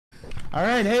All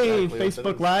right, hey, Exactly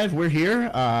Facebook Live, we're here.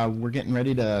 We're getting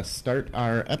ready to start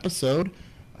our episode.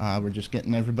 We're just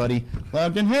getting everybody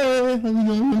loud and hey,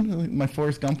 my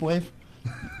Forrest Gump wave.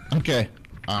 Okay,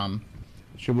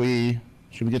 should we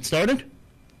get started?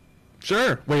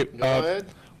 Sure. Wait. Go ahead.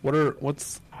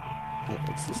 What's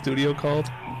the studio called?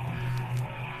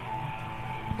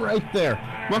 Right there.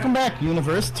 Welcome back,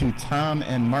 Universe, to Tom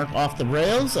and Mark Off the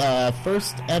Rails.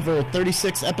 First ever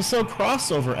 36 episode,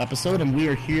 crossover episode, and we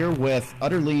are here with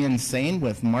Utterly Insane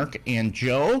with Mark and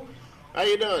Joe. How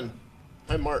you doing?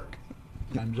 I'm Mark.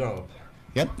 I'm Joe.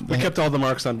 Yep. We kept all the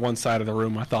marks on one side of the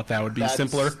room. I thought that would be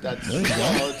simpler.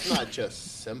 Well, it's not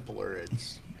just simpler.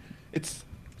 It's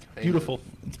beautiful.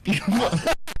 It's beautiful.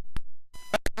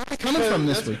 Coming from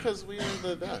this that's week. because we are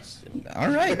the best. All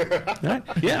right.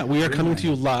 Yeah, we are coming to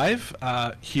you live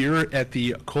here at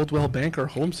the Coldwell Banker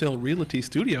Home Sale Realty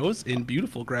Studios in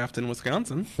beautiful Grafton,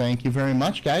 Wisconsin. Thank you very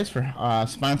much, guys, for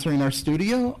sponsoring our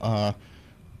studio.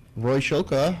 Roy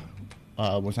Shoka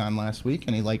was on last week,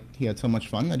 and he had so much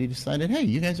fun that he decided, hey,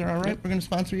 you guys are all right. We're going to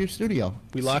sponsor your studio.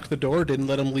 We locked the door, didn't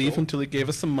let him leave until he gave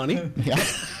us some money. Yeah.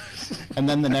 And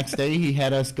then the next day, he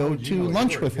had us go to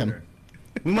lunch with him.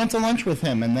 We went to lunch with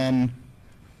him, and then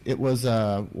it was,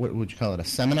 what would you call it, a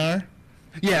seminar?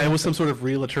 Yeah, it was some sort of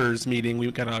realtors meeting. We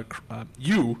got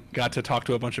you got to talk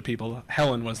to a bunch of people.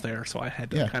 Helen was there, so I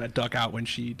had to kind of duck out when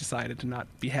she decided to not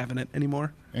be having it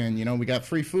anymore. And, we got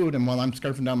free food, and while I'm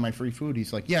scarfing down my free food,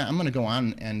 he's like, yeah, I'm going to go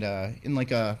on, and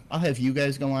I'll have you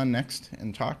guys go on next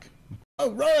and talk.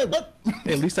 Oh, right, what?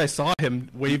 Hey, at least I saw him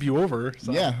wave you over.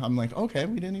 So. Yeah, I'm like, okay,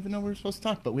 we didn't even know we were supposed to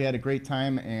talk, but we had a great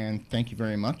time, and thank you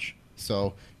very much.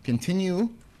 So continue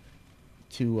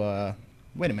to,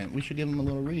 wait a minute, we should give them a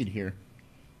little read here.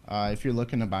 If you're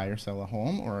looking to buy or sell a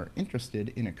home or are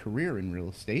interested in a career in real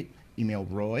estate, email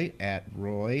Roy at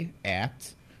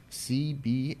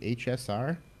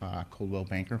CBHSR, Coldwell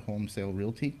Banker Home Sale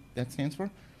Realty, that stands for,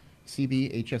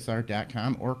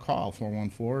 cbhsr.com, or call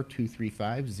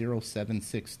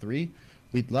 414-235-0763.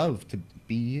 We'd love to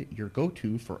be your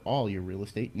go-to for all your real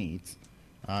estate needs.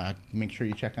 Make sure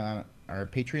you check out our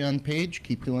Patreon page.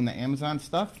 Keep doing the Amazon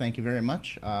stuff. Thank you very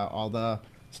much. All the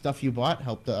stuff you bought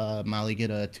helped Molly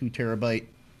get a 2 terabyte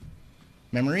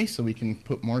memory so we can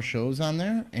put more shows on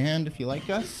there. And if you like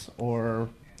us or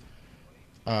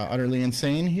Utterly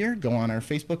Insane here, go on our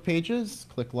Facebook pages,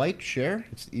 click like, share.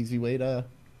 It's an easy way to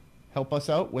help us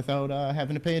out without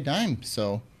having to pay a dime.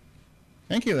 So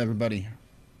thank you, everybody.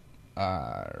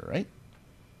 All right.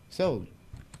 So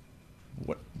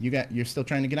what you're still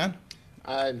trying to get on?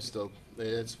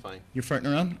 It's fine. You're farting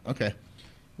around? Okay.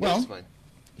 Well, it's fine.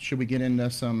 Should we get into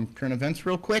some current events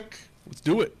real quick? Let's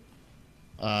do it.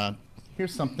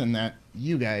 Here's something that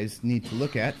you guys need to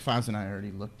look at. Foz and I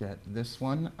already looked at this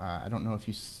one. I don't know if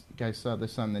you guys saw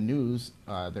this on the news.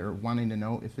 They're wanting to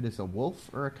know if it is a wolf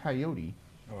or a coyote.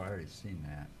 Oh, I already seen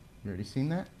that. You already seen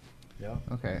that? Yeah.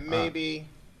 Okay. Maybe.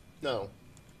 No.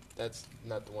 That's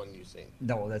not the one you've seen.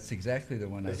 No, that's exactly the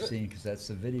one Is I've it? seen because that's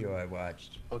the video I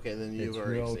watched. Okay, then you've It's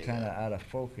already real seen kind of that. out of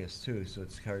focus too, so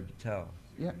it's hard to tell.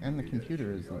 Yeah, and the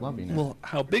computer is loving it. Well,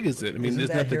 how big is it? I mean, Isn't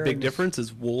isn't that that the here big in this- difference?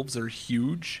 Is wolves are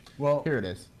huge. Well, Here it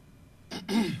is.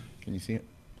 Can you see it?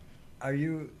 are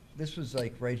you? This was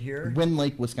like right here. Wind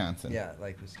Lake, Wisconsin. Yeah,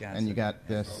 like Wisconsin. And you got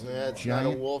this That's not a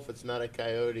giant. wolf. It's not a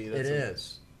coyote. It That's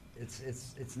is.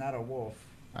 It's not a wolf.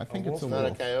 I think A it's a It's not a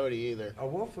wolf. coyote either. A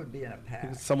wolf would be in a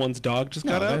pack. Someone's dog just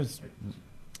No, got out. there's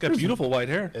It's got beautiful white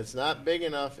hair. It's not big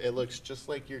enough. It looks just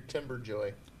like your timber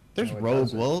joy. there's No, it rogue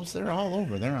doesn't. wolves. They're all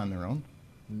over. They're on their own.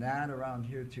 Not around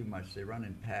here too much. They run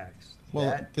in packs. Well,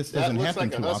 that, this That doesn't looks happen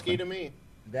like a too husky often. to me.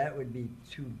 that would be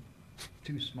too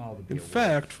small to be In a wolf.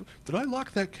 fact, did I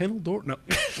lock that kennel door? No.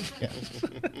 Yeah,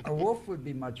 A wolf would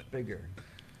be much bigger.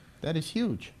 that is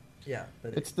huge. Yeah,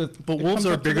 but It's the. But it wolves comes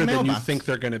are up to the bigger than you mailbox. think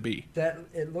they're going to be.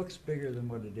 it looks bigger than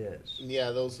what it is.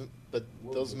 Yeah, those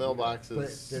mailboxes. But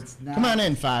it's not. Come on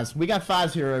in, Foz. We got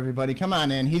Foz here, everybody. Come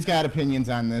on in. He's got opinions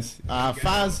on this.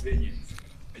 Foz,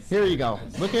 here you go.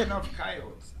 Look at. enough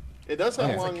coyotes. It does have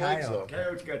Okay. long It's a legs though. coyote.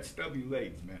 Coyotes got stubby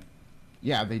legs, man.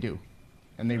 Yeah, they do,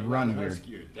 and they run weird.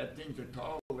 Huskier. That thing's a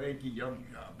tall, lanky, young.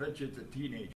 I bet you it's a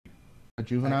teenager. A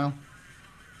juvenile.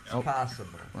 It's Oh.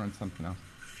 possible. We're on something else.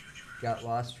 Got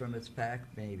lost from its pack,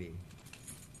 maybe.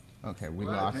 Okay, we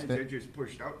Well, I lost think they're it. just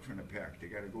pushed out from the pack. They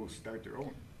got to go start their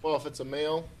own. Well, if it's a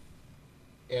male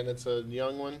and it's a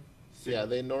young one, yeah,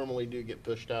 they normally do get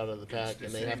pushed out of the pack, the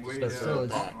and they same have to way start that- their So own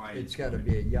it's, pack. it's got to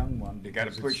be a young one. They gotta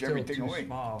because push it's still everything too away.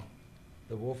 small.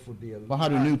 The wolf would be a Well, how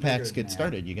do lot new bigger packs than get that.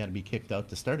 started? You got to be kicked out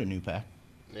to start a new pack.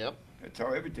 Yep. That's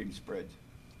how everything spreads.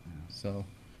 So,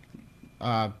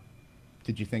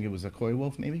 did you think it was a coy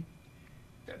wolf, maybe?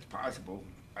 That's possible.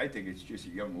 I think it's just a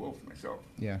young wolf myself.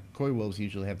 Yeah, coy wolves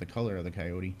usually have the color of the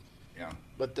coyote. Yeah.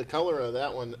 But the color of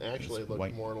that one actually It's looked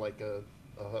white. more like a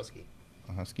husky.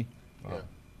 A husky. Yeah.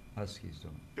 Huskies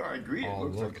don't No, I agree. It all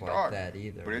looks look like a like dog. that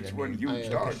either. But it's I one mean, huge I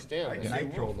dog. understand I that. can say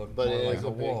Nitro wolf. looked But more it like is a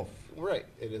a big, wolf. right?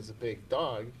 It is a big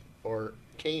dog or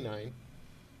canine.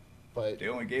 But They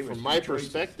only gave us from two my choices.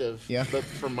 perspective, Yeah. but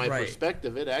from my Right.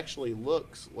 perspective, it actually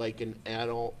looks like an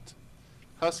adult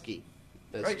husky.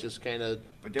 That's Right. just kind of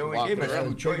But they only walking gave us around.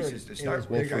 two choices to start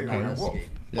with. bigger I than want a a wolf. husky.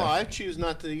 Well, I choose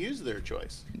not to use their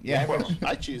choice. Yeah. Well,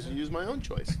 I choose to use my own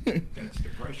choice. that's the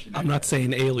question. I'm not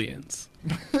saying aliens,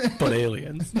 but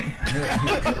aliens.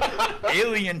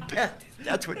 Alien pet.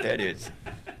 That's what that is.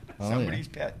 Oh, Somebody's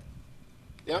pet.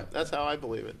 Yeah, that's how I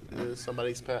believe it. It is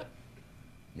somebody's pet.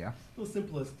 Yeah. The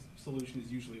simplest solution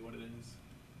is usually what it is.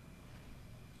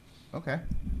 Okay.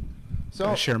 So I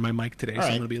So share my mic today, so all I'm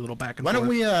right. going to be a little back and why forth. don't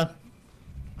we?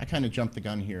 I kind of jumped the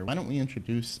gun here. Why don't we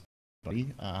introduce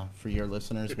buddy for your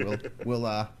listeners? We'll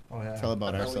Oh, yeah. tell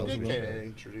about I thought ourselves. we a did little kind bit. of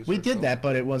introduce We did ourselves. that,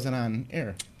 but it wasn't on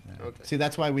air. Okay. See,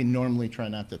 that's why we normally try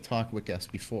not to talk with guests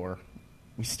before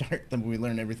we start them. We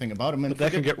learn everything about them, and But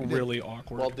that can forget- get really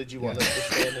awkward. Well, did you want Yeah. us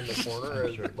to stand in the corner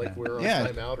as, Sure like can. we're on Yeah.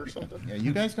 timeout or something? Yeah,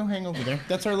 you guys go hang over there.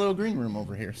 That's our little green room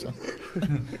over here. So,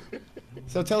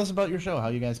 so tell us about your show. How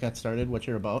you guys got started. What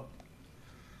you're about.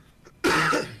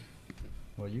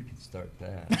 Well, you can start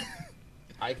that.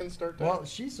 I can start that? Well,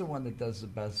 she's the one that does the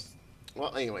best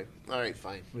Well, anyway. All right,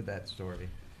 fine. with that story.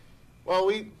 Well,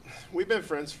 we've been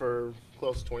friends for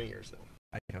close to 20 years now.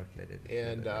 I calculated it. the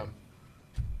And other day.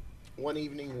 one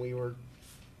evening we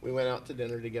went out to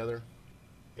dinner together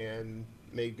and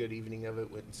made a good evening of it.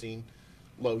 Went and seen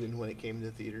Logan when it came to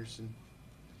the theaters,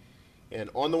 and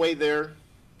on the way there,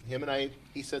 him and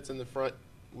he sits in the front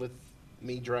with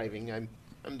me driving. I'm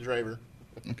the driver.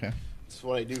 Okay. That's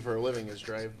what I do for a living is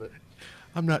drive. But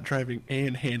I'm not driving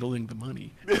and handling the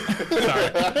money. Sorry,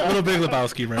 a little Big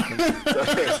Lebowski reference.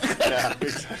 yeah,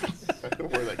 exactly. I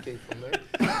don't know where that came from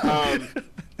there.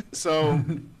 So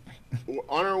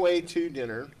on our way to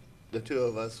dinner, the two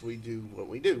of us, we do what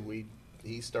we do.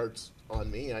 He starts on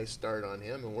me, I start on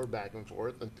him, and we're back and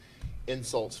forth, and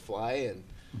insults fly,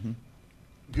 and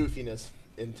goofiness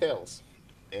entails.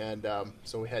 And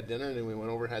so we had dinner, and then we went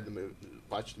over,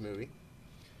 watched the movie,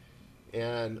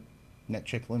 and Net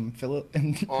Chicklin, Philip,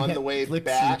 and On the way Netflix and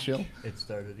back- chill. It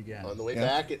started again. on the way Yeah.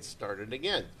 back, it started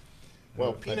again.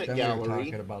 Well, But Peanut then we were Gallery,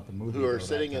 talking about the movie, who are though, that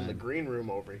sitting in the time. green room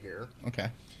over here, Okay.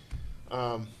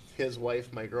 his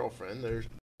wife, my girlfriend, they're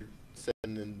sitting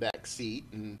in the back seat,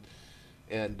 and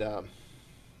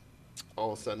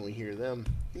all of a sudden we hear them.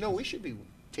 We should be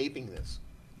taping this.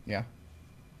 Yeah.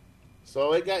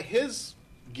 So it got his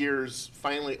gears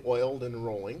finally oiled and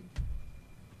rolling.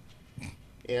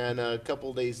 And a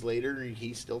couple days later,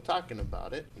 he's still talking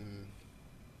about it,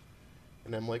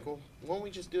 and I'm like, well, why don't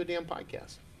we just do a damn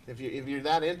podcast? If you're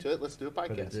that into it, let's do a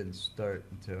But it podcast. didn't start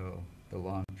until the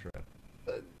long trip.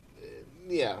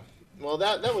 Yeah. Well,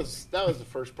 that was the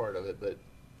first part of it, but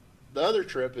the other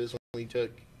trip is when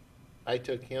I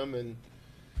took him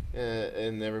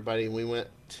and everybody. We went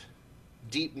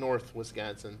deep north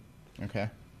Wisconsin, Okay.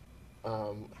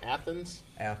 Athens,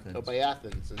 Athens. by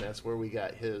Athens, and that's where we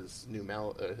got his new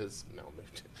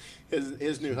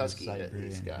his new husky that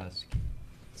he's Siberian got. husky.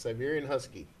 Siberian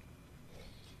husky.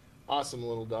 Awesome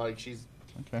little dog. She's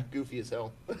Okay. goofy as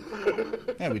hell.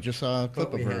 Yeah, we just saw a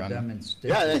clip But we of her had on. them in stitches.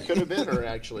 Yeah, that could have been her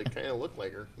actually. Kind of looked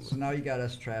like her. So now you got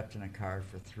us trapped in a car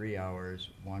for 3 hours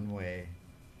one way,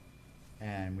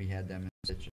 and we had them in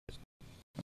stitches.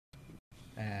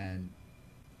 And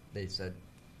they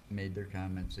made their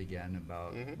comments again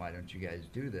about Mhm. why don't you guys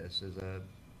do this as a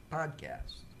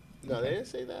podcast? No, they didn't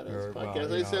say that as a Or, podcast. well,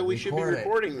 They you said know, we should be record it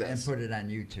recording this and put it on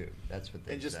YouTube. That's what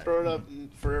they and just said. throw it up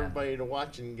for everybody to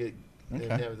watch and get Okay.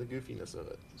 and have the goofiness of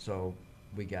it. So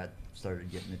we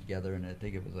started getting it together, and I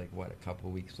think it was like a couple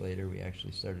weeks later we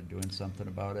actually started doing something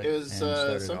about it. It was and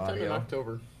started sometime in audio.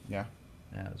 October. Yeah.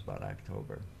 Yeah, it was about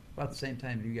October, about the same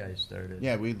time you guys started.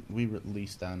 Yeah, we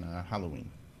released on Halloween.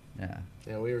 Yeah.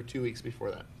 Yeah, we were 2 weeks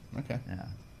before that. Okay. Yeah.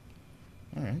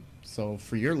 All right. So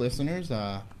for your listeners,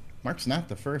 Mark's not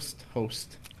the first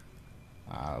host.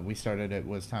 We started, it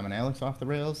was Tom and Alex off the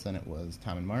rails, then it was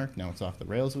Tom and Mark. Now it's off the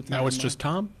rails with Tom Now and it's Mark. just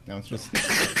Tom. Now it's just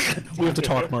We have to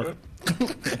talk, Mark.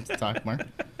 Let's talk, Mark.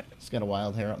 Just got a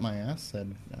wild hair up my ass.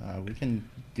 Said we can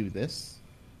do this.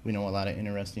 We know a lot of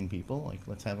interesting people. Like,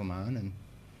 let's have them on. And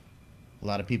a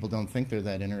lot of people don't think they're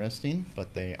that interesting,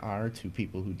 but they are to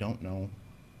people who don't know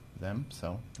them.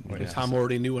 So we just- Tom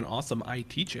already knew an awesome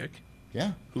IT chick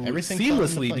yeah, who everything fell into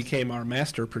seamlessly place. became our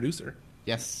master producer.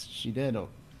 Yes, she did. Oh,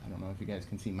 I don't know if you guys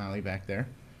can see Molly back there.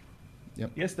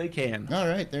 Yep. Yes, they can. All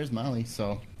right, there's Molly.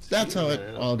 So that's how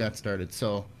it all got started.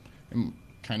 So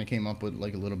kind of came up with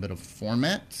like a little bit of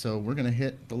format. So we're going to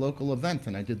hit the local event,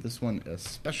 and I did this one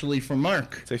especially for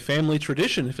Mark. It's a family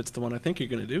tradition if it's the one I think you're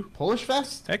going to do. Polish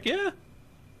Fest? Heck yeah.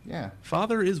 Yeah.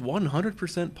 Father is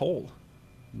 100% Pole.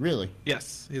 Really?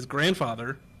 Yes, his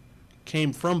grandfather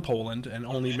came from Poland and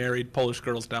only married Polish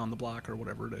girls down the block or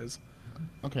whatever it is.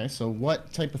 Okay, so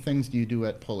what type of things do you do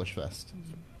at Polish Fest?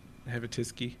 I have a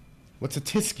Tiski. What's a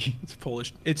Tiski? It's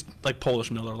Polish. It's like Polish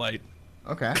Miller Lite.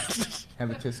 Okay.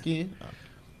 Have a Tiski?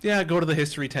 Yeah, go to the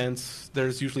history tents.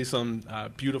 There's usually some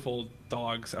beautiful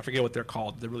dogs. I forget what they're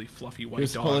called. They're really fluffy white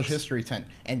Here's dogs. Polish history tent.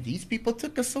 And these people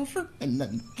took us over? And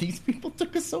then these people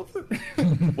took us over?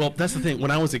 Well, that's the thing. When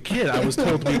I was a kid, I was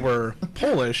told we were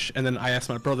Polish, and then I asked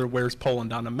my brother, where's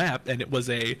Poland on a map? And it was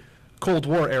a Cold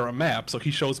War era map, so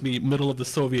he shows me middle of the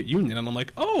Soviet Union, and I'm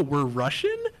like, oh, we're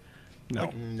Russian? No.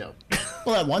 No.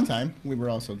 Well, at one time, we were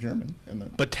also German. And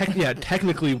then But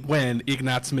technically, when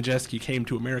Ignaz Majeski came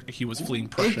to America, he was fleeing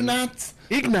Prussia.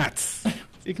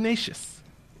 Ignatius.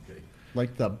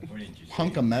 like the What did you say?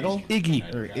 hunk of metal?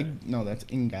 Iggy. Or no, that's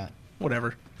Ingot.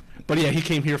 Whatever. But yeah, he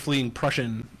came here fleeing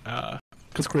Prussian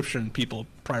conscription people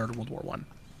prior to World War One.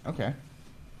 Okay.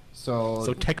 So,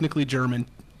 So technically German,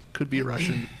 could be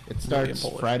Russian. it could be starts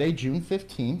Polish. Friday, June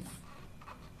 15th.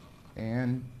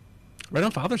 And Right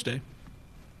on Father's Day.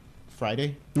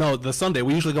 Friday? No, the Sunday.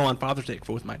 We usually go on Father's Day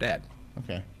with my dad.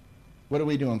 Okay. What are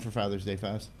we doing for Father's Day,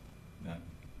 Faz? None.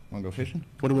 Want to go fishing?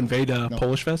 Want to invade No.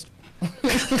 Polish Fest?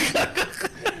 Polish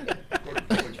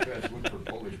fest, look for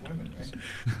Polish women, right?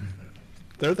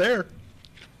 They're there.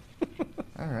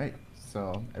 All right.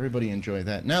 So everybody enjoy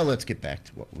that. Now let's get back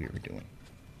to what we were doing.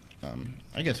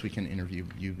 I guess we can interview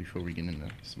you before we get into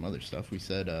some other stuff. We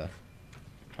said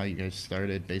how you guys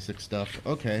started, basic stuff.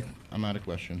 Okay, I'm out of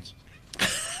questions.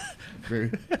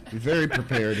 Very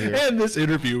prepared here. And this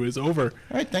interview is over.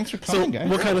 All right, thanks for So, coming, guys.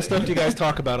 what kind of stuff do you guys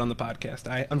talk about on the podcast?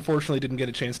 I unfortunately didn't get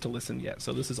a chance to listen yet,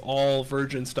 so this is all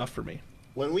virgin stuff for me.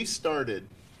 When we started,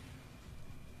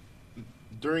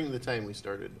 during the time we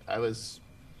started,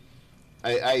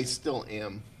 I still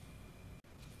am.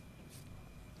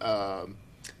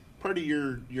 Part of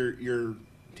your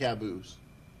taboos,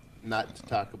 not to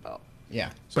talk about.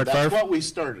 Yeah, So Brett that's Favre? what we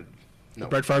started. No,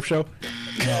 Brett Favre show?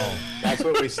 no, that's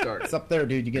what we started. it's up there,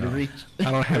 dude. You get to reach. I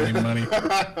don't have any money.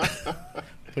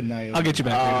 Put an eye I'll get you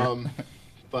back later.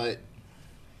 But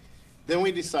then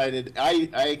we decided,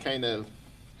 I kind of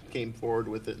came forward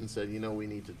with it and said, we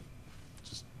need to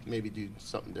just maybe do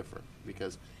something different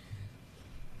because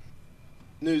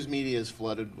news media is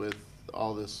flooded with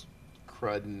all this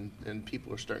crud and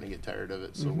people are starting to get tired of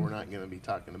it. So we're not going to be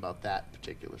talking about that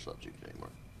particular subject anymore.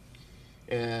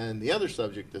 And the other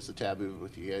subject that's a taboo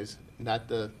with you guys, not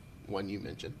the one you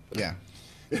mentioned. But Yeah.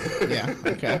 Yeah.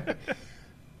 Okay.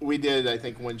 we did, I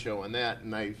think, one show on that,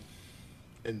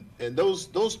 and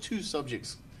those two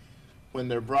subjects, when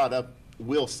they're brought up,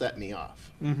 will set me off.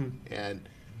 Mm-hmm. And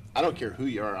I don't care who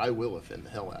you are, I will offend the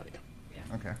hell out of you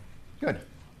Okay. Good.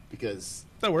 because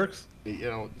That works.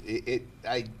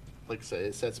 like I said,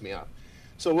 it sets me off.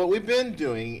 So what we've been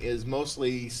doing is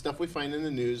mostly stuff we find in the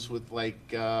news. With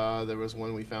there was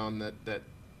one we found that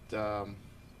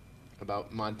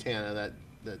about Montana,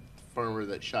 that farmer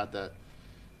that shot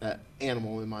that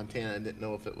animal in Montana and didn't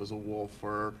know if it was a wolf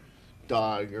or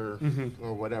dog or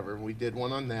whatever. We did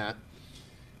one on that,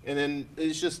 and then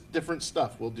it's just different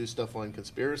stuff. We'll do stuff on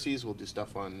conspiracies. We'll do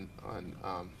stuff on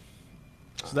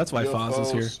So that's why Foz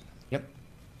is here. UFOs. Yep.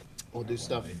 We'll do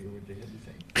stuff. Maybe what they had to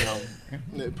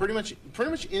think. Pretty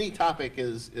much any topic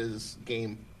is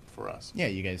game for us. Yeah,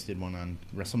 you guys did one on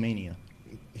WrestleMania.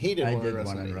 He did I one did on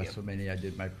one on WrestleMania. WrestleMania. I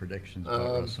did my predictions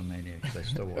about WrestleMania because I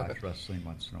still watch wrestling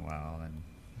once in a while,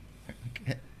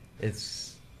 and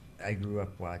I grew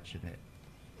up watching it.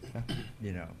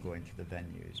 Going to the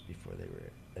venues before they were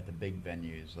at the big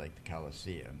venues like the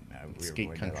Coliseum. We Skate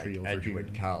were going to country over Edgewood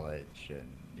here. College, and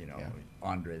Yeah.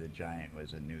 Andre the Giant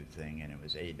was a new thing, and it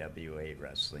was AWA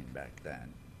wrestling back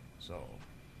then. So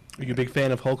Are you a big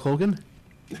fan of Hulk Hogan?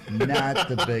 not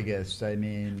the biggest. I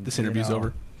mean, This interview's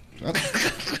over.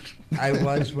 I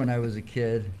was when I was a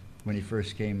kid, when he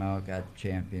first came out, got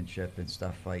championship and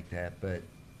stuff like that. But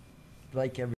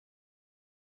like every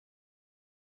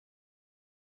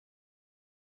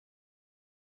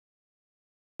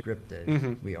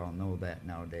scripted, we all know that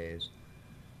nowadays.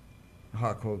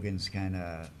 Hulk Hogan's kind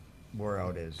of wore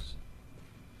out his,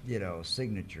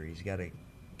 signature. He's got to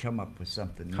come up with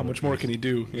something new. How much more can he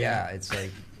do? Yeah, it's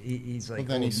like he's like. Well,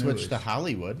 then he old switched news. to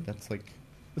Hollywood. That's like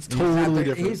It's He's not totally the-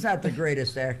 different. He's not the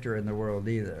greatest actor in the world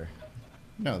either.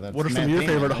 no. That's What are some Matt of your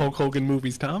Damon. favorite Hulk Hogan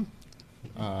movies, Tom?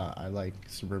 I like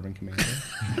Suburban Commander.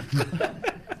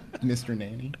 Mr.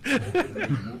 Nanny.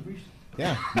 Movies?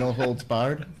 Yeah, No Holds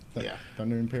Barred. Yeah.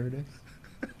 Thunder in Paradise.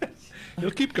 He'll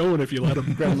keep going if you let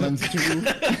him. Gremlins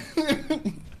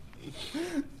 2.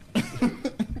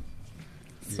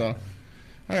 So,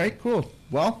 all right, cool.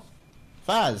 Well,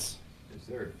 Faz, Yes,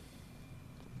 sir.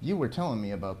 you were telling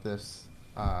me about this.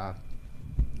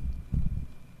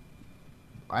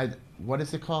 What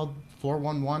is it called?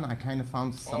 411. I kind of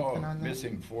found something on that.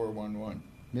 Missing 411.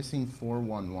 Missing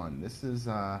 411. This is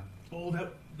Oh,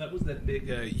 that was that big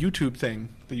YouTube thing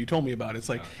that you told me about. It's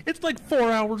like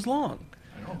 4 hours long.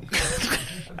 I know.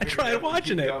 I tried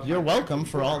watching it. You're welcome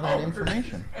for all that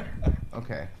information.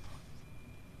 Okay.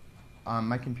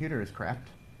 My computer is cracked.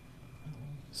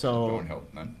 So Don't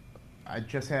help none. I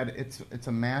just had it's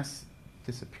a mass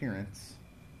disappearance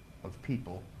of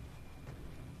people.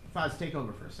 Faz, take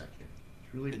over for a second.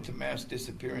 Truly. It's a mass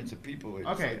disappearance of people. It's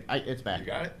Okay, it's back. You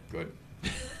got it? Good.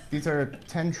 These are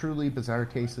 10 truly bizarre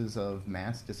cases of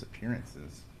mass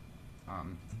disappearances.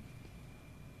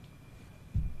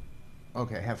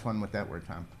 Okay, have fun with that word,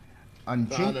 Tom. On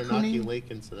The Anunnaki Jinkuni, Lake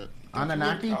incident.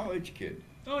 Anunnaki, You're a college kid.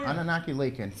 Oh Anunnaki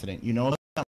Lake incident. You know about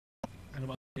that? And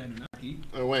about the Anunnaki.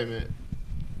 Oh, wait a minute.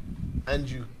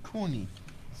 Anjukuni.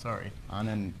 Sorry. I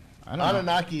don't know.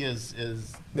 Anunnaki is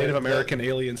Native American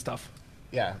alien stuff.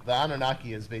 Yeah, the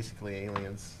Anunnaki is basically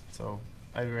aliens. So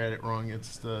I read it wrong.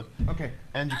 It's the Okay.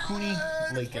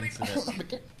 Anjukuni Lake incident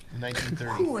in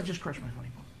 1930. Ooh, I just crushed my funny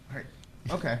bone. All right.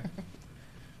 Okay.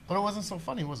 But it wasn't so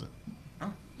funny, was it?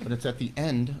 But it's at the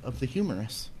end of the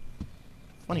humorous.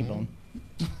 Funny bone.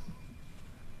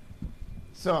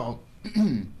 So,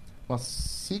 while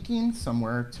seeking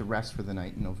somewhere to rest for the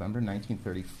night in November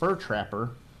 1930, fur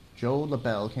trapper Joe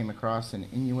LaBelle came across an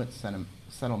Inuit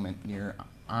settlement near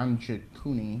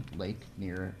Anjikuni Lake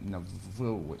near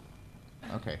Nauvoo.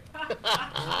 Okay.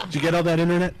 Did you get all that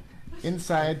internet?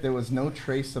 Inside, there was no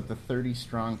trace of the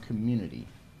 30-strong community.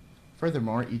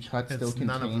 Furthermore, each hut still It's none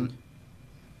of contained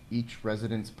it. each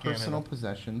resident's personal Canada.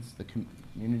 possessions. The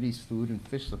community's food and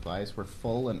fish supplies were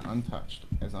full and untouched,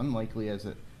 as unlikely as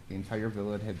the entire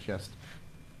village had just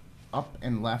up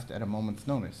and left at a moment's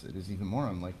notice. It is even more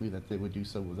unlikely that they would do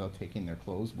so without taking their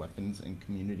clothes, weapons, and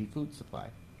community food supply.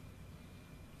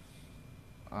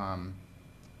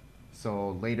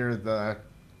 So later, the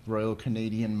Royal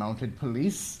Canadian Mounted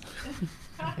Police,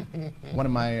 one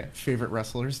of my favorite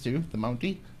wrestlers too, the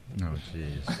Mountie, Oh,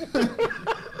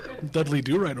 jeez. Dudley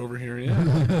Do right over here,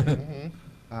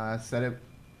 yeah. said it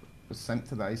was sent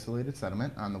to the isolated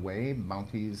settlement. On the way,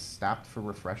 Mounties stopped for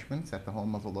refreshments at the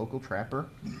home of a local trapper,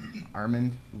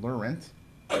 Armand Laurent.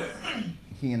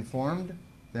 He informed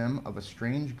them of a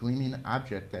strange gleaming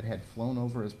object that had flown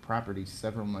over his property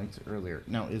several nights earlier.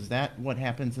 Now, is that what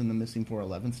happens in the Missing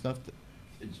 411 stuff?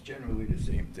 It's generally the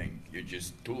same thing. You're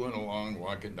just tooling along,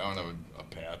 walking down a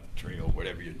path, trail,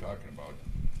 whatever you're talking about.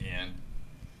 And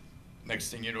next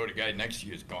thing you know, the guy next to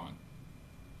you is gone.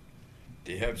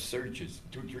 They have searches.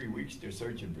 2-3 weeks, they're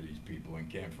searching for these people and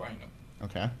can't find them.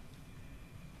 Okay.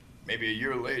 Maybe a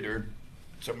year later,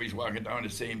 somebody's walking down the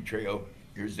same trail.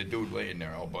 Here's the dude laying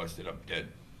there, all busted up, dead.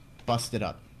 Busted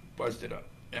up. Busted up,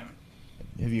 yeah.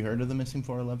 Have you heard of the Missing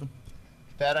 411?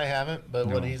 That I haven't, but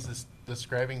what No. he's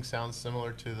describing sounds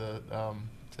similar to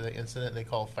the incident they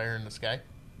call Fire in the Sky,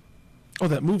 Oh,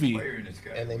 that movie. Fire in the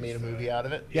sky. and they made a was, movie out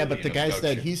of it. Yeah, but the alien guy said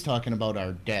abduction. he's talking about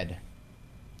our dead.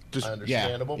 Just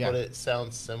Understandable, yeah. but it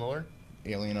sounds similar.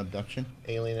 Alien abduction.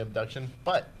 Alien abduction.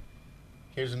 But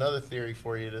here's another theory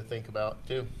for you to think about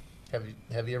too.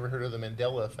 Have you ever heard of the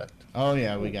Mandela effect? Oh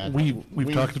yeah,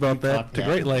 we've talked about that talked- to yeah.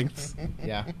 great lengths.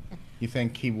 Yeah. You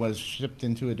think he was shipped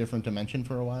into a different dimension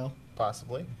for a while?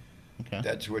 Possibly. Okay.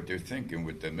 That's what they're thinking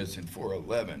with the missing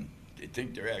 411. They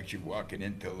think they're actually walking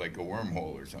into like a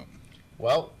wormhole or something.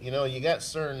 Well, you got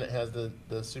CERN that has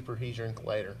the Super Hadron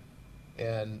Collider.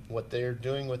 And what they're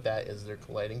doing with that is they're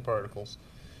colliding particles,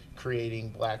 creating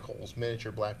black holes,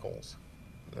 miniature black holes,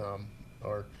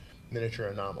 or miniature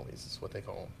anomalies is what they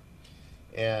call them.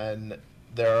 And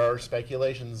there are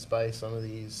speculations by some of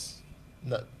these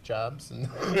nut jobs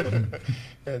and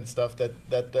and stuff that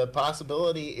the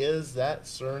possibility is that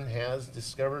CERN has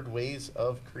discovered ways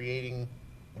of creating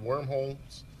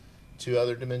wormholes to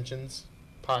other dimensions,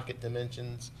 pocket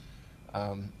dimensions,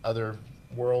 other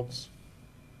worlds,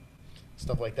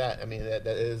 stuff like that. I mean, that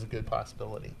is a good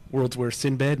possibility. Worlds where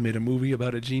Sinbad made a movie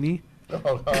about a genie. Yeah,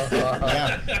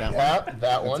 that Yeah, one.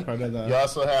 that one. part of the- You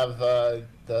also have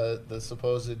the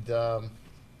supposed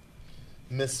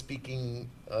misspeaking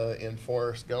in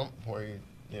Forrest Gump, where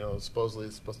supposedly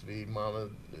it's supposed to be Mama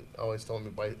always told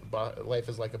me life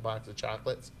is like a box of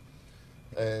chocolates.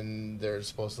 and there's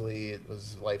supposedly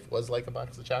life was like a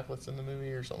box of chocolates in the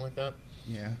movie or something like that.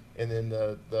 Yeah. And then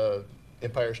the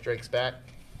Empire Strikes Back,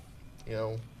 you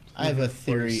know. I have a where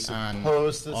theory he's on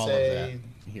supposed to all say, of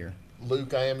that here.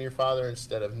 Luke, I am your father,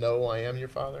 instead of no, I am your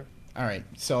father. All right,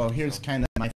 so here's kind of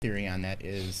my theory on that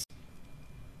is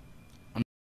I'm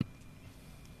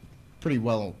pretty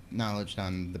well knowledgeable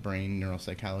on the brain,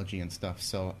 neuropsychology and stuff.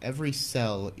 So every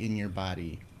cell in your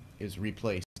body is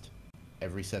replaced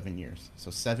every 7 years.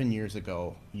 So 7 years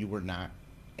ago, you were not,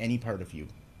 any part of you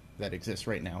that exists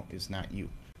right now is not you.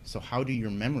 So how do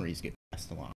your memories get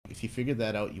passed along? If you figure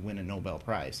that out, you win a Nobel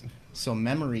Prize. So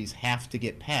memories have to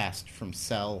get passed from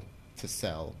cell to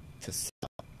cell to cell.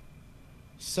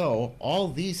 So all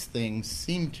these things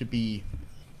seem to be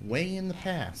way in the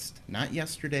past, not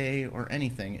yesterday or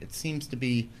anything. It seems to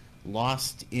be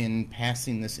lost in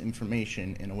passing this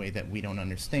information in a way that we don't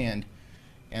understand.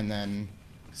 And then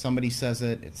somebody says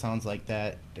it, it sounds like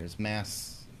that, there's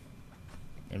mass,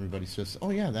 everybody's just,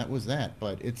 oh yeah, that was that.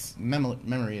 But it's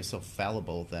memory is so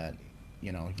fallible that,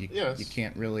 you know, you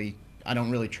can't really, I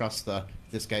don't really trust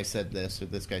this guy said this or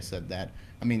this guy said that.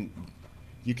 I mean,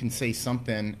 you can say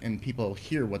something and people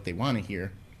hear what they want to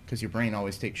hear because your brain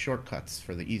always takes shortcuts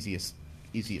for the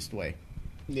easiest way.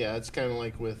 Yeah, it's kind of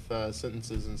like with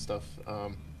sentences and stuff.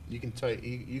 You can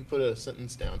you put a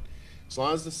sentence down. As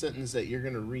long as the sentence that you're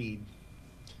going to read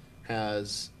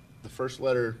has the first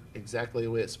letter exactly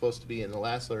the way it's supposed to be and the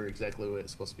last letter exactly the way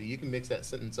it's supposed to be, you can mix that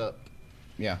sentence up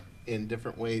Yeah. in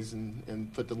different ways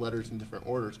and put the letters in different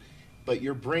orders. But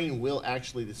your brain will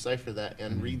actually decipher that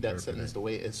and read that Interpret sentence it. the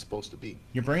way it's supposed to be.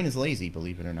 Your brain is lazy,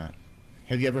 believe it or not.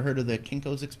 Have you ever heard of the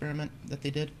Kinko's experiment that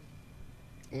they did?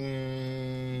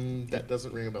 That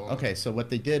doesn't ring a bell. Okay, so what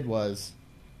they did was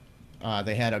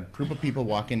they had a group of people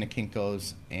walk into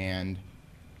Kinko's and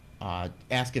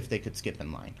ask if they could skip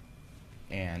in line.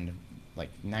 And like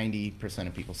 90%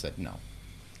 of people said no.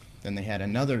 Then they had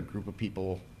another group of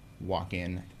people walk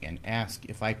in and ask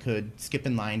if I could skip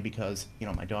in line because, you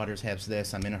know, my daughter's has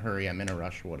this, I'm in a hurry, I'm in a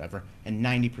rush or whatever. And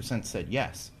 90% said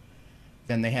yes.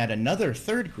 Then they had another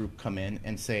third group come in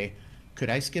and say, could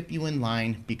I skip you in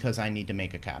line because I need to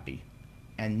make a copy?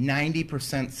 And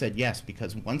 90% said yes,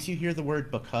 because once you hear the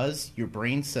word because, your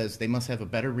brain says they must have a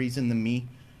better reason than me,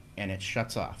 and it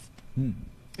shuts off.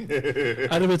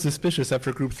 I'd have been suspicious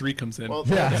after Group 3 comes in. Well,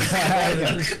 Yeah.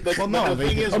 Well, no, the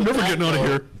thing is I'm with never that, getting out of though-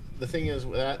 here. The thing is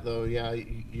with that, though, yeah,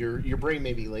 your brain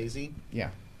may be lazy, Yeah.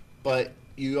 but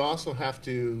you also have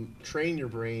to train your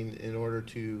brain in order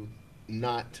to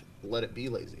not let it be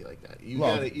lazy like that. You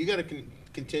Well- gotta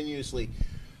continuously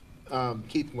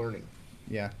keep learning.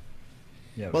 Yeah.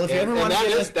 Yeah. Well, if you ever And want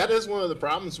to that is one of the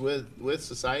problems with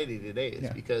society today is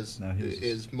Yeah. because No, he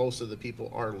was- most of the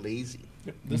people are lazy.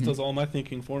 This does all my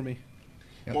thinking for me.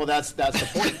 Yep. Well, that's the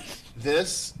point.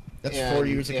 This That's 4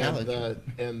 years of college.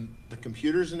 and the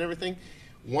computers and everything.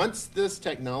 Once this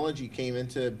technology came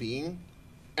into being,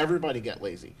 everybody got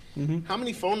lazy. Mhm. How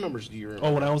many phone numbers do you remember?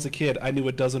 Oh, when I was a kid, I knew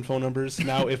a dozen phone numbers.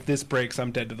 Now, if this breaks,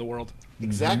 I'm dead to the world.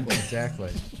 Exactly. Exactly.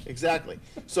 Exactly.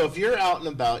 So if you're out and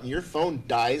about and your phone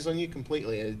dies on you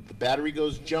completely, the battery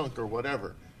goes junk or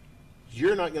whatever,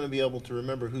 you're not going to be able to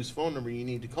remember whose phone number you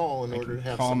need to call in I order to could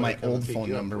have call somebody my come and old pick phone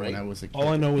you up, number right? when I was a kid. All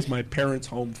I know is my parents'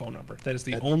 home phone number. That is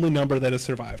the That- only number that has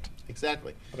survived.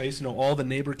 Exactly. But I used to know all the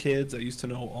neighbor kids. I used to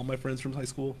know all my friends from high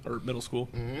school or middle school.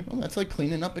 Well, that's like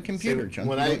cleaning up a computer, See, John.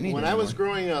 when You I don't need when it I was anymore.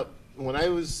 growing up, when I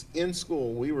was in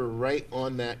school, we were right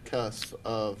on that cusp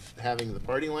of having the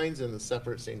party lines and the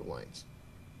separate single lines.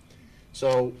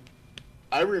 So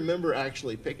I remember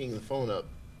actually picking the phone up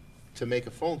to make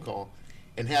a phone call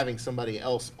and having somebody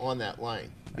else on that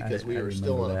line because we I were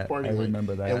still remember on a that. party I line.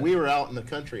 remember that. And we were out in the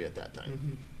country at that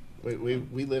time.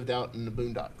 We lived out in the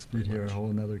boondocks. You'd pretty hear a much. whole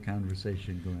nother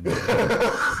conversation going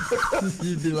on.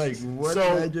 You'd be like, what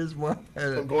So- did I just watch?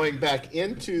 So going back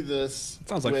into this.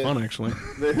 Sounds like with- fun, actually.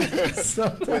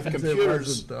 Sometimes it computers.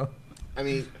 wasn't, though. I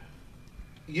mean,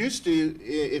 used to,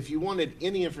 if you wanted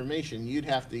any information, you'd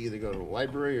have to either go to the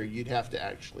library or you'd have to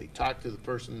actually talk to the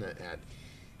person that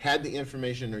had the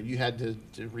information, or you had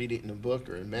to read it in a book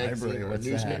or a magazine Library, or a what's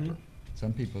that? newspaper.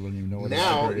 Some people don't even know what a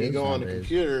Now library you is go on a nowadays.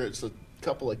 computer, it's a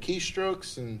couple of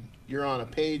keystrokes, and you're on a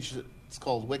page that's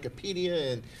called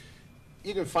Wikipedia, and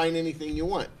you can find anything you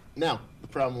want. Now, the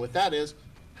problem with that is,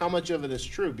 how much of it is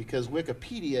true? Because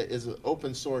Wikipedia is an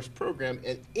open source program,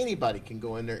 and anybody can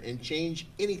go in there and change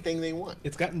anything they want.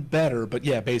 It's gotten better, but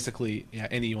yeah, basically, yeah,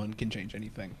 anyone can change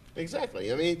anything.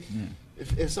 Exactly. I mean,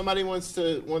 if somebody wants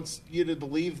you to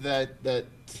believe that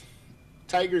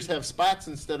tigers have spots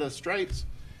instead of stripes,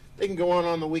 they can go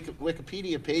on the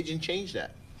Wikipedia page and change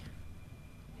that.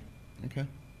 Okay.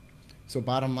 So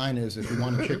bottom line is, if you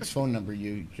want a chick's phone number,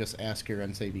 you just ask her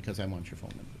and say, because I want your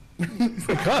phone number.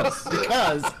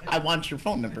 Because I want your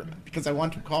phone number. Because I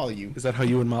want to call you. Is that how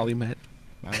you and Molly met?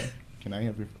 Molly, can I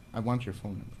have your... I want your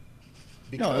phone number.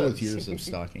 Because No, it was years of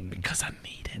stalking. Because I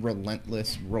need it.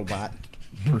 Relentless robot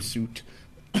pursuit.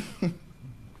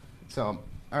 So,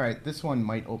 all right, this one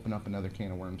might open up another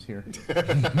can of worms here.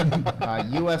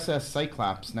 USS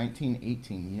Cyclops,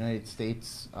 1918. The United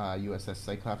States USS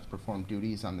Cyclops performed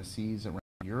duties on the seas around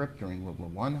Europe during World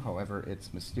War I. However,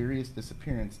 its mysterious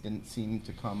disappearance didn't seem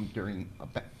to come during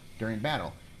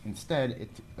battle. Instead, it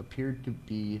appeared to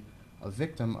be a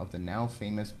victim of the now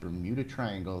famous Bermuda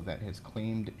Triangle that has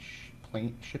claimed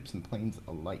ships and planes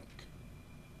alike.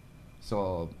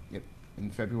 So, in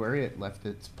February, it left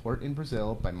its port in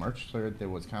Brazil. By March 3rd, there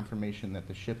was confirmation that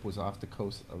the ship was off the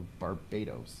coast of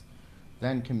Barbados.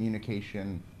 Then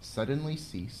communication suddenly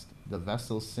ceased. The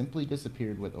vessel simply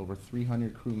disappeared with over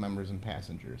 300 crew members and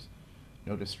passengers.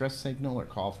 No distress signal or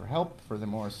call for help.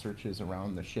 Furthermore, searches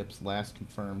around the ship's last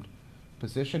confirmed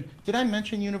position. Did I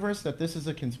mention, Universe, that this is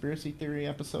a conspiracy theory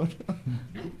episode?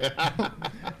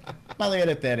 Molly,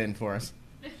 edit that in for us.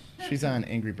 She's on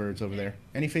Angry Birds over there.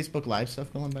 Any Facebook Live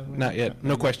stuff going, by the way? Not yet.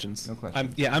 No questions. No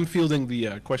questions. I'm fielding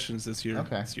the questions this year.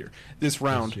 Okay. This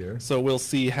round. This year. So we'll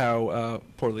see how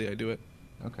poorly I do it.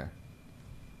 Okay.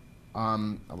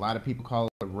 A lot of people call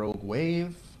it a rogue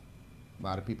wave. A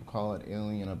lot of people call it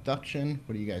alien abduction.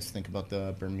 What do you guys think about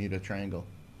the Bermuda Triangle?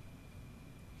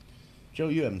 Joe,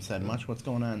 you haven't said much. What's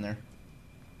going on there?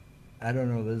 I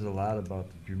don't know. There's a lot about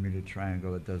the Bermuda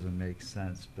Triangle that doesn't make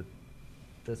sense, but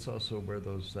that's also where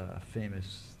those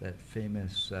famous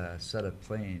set of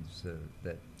planes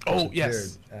that Oh, disappeared.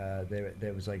 yes.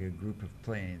 There was like a group of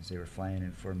planes. They were flying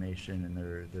in formation,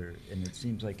 and it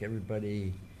seems like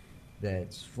everybody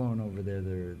that's flown over there,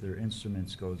 their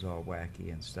instruments goes all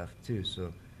wacky and stuff too.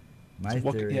 So my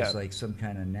theory is like some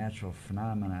kind of natural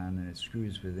phenomenon, and it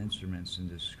screws with instruments and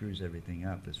just screws everything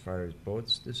up. As far as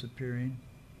boats disappearing,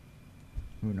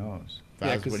 who knows?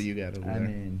 Yeah, Faz, what do you got over I there?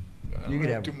 mean, I don't you could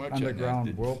know have too much on that. underground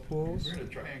The whirlpools. Bermuda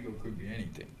Triangle could be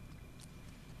anything.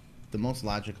 The most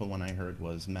logical one I heard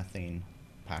was methane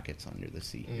pockets under the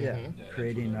sea. Yeah, Mhm. that's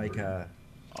creating what I like heard.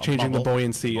 Changing the bubble.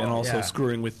 buoyancy and also Yeah.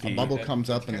 screwing with A the... bubble That- comes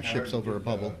up that's and the kinda ship's hard to over a get,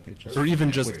 bubble. It just- Or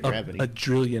even just with a gravity.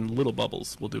 trillion little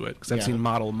bubbles will do it. Because I've Yeah. seen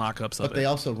model mock-ups of But they it.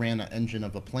 also ran an engine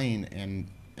of a plane and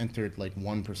entered like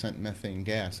 1% methane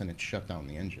gas, and it shut down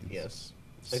the engine. Yes.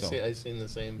 So- I've seen the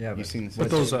same. Yeah, You've seen the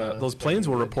But same- those planes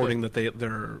were Yeah. reporting that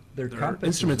their compasses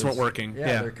instruments weren't is- working. Yeah,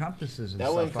 Yeah. their compasses and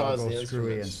That one stuff all caused go the screwy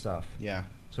and instruments. stuff. Yeah.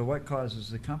 So what causes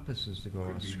the compasses to go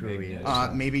Could be screwy and magnetic.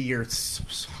 stuff? Maybe you're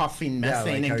huffing Yeah, methane like,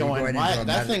 are and you going, going "Why- into a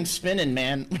that med- thing's spinning,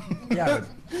 man." Yeah,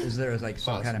 but is there like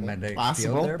some kind of Possible. magnetic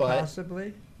Possible, field there but-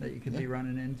 possibly that you could be Yeah.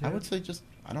 running into? I would say just,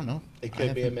 I don't know. It I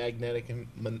could be a haven't- magnetic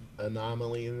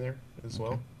anomaly in there as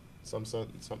well. Okay. Something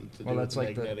to do Well, with that's like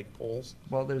the- magnetic poles.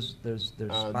 Well, there's spots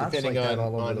Depending like that on,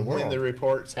 all over on the when world. the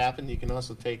reports happen, you can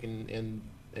also take and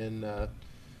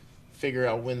figure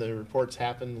out when the reports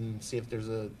happen and see if there's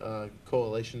a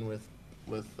correlation with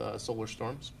solar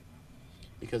storms.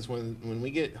 Because when we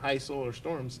get high solar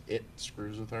storms, it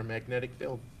screws with our magnetic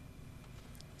field.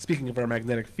 Speaking of our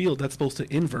magnetic field, that's supposed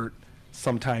to invert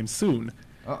sometime soon.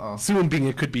 Uh-oh. Soon being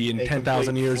it could be in A 10,000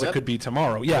 complete years, it flip? could be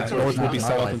tomorrow. Yeah, That's north will already be not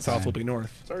south my and south will lifetime. be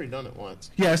north. It's already done it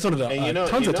once. Yeah, I started And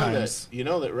tons of know times.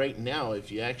 That, that right now,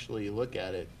 if you actually look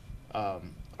at it,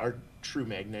 our true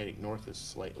magnetic north is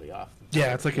slightly off.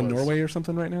 Yeah, it's like in was. Norway or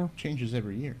something right now. Changes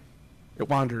every year. It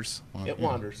wanders. Well, It yeah.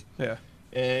 wanders. Yeah.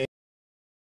 And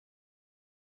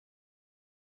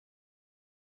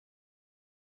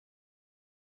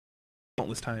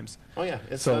Countless times. oh yeah,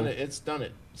 it's So- done it. It's done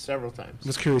it several times. I'm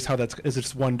just curious how is it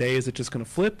just one day? Is it just going to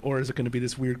flip, or is it going to be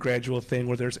this weird gradual thing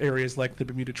where there's areas like the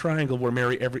Bermuda Triangle where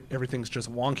everything's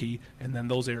just wonky, and then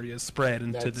those areas spread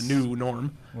into the That's- new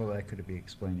norm? Well, that could be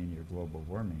explaining your global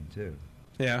warming too.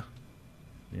 Yeah.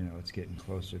 You know, it's getting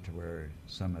closer to where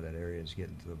some of that area is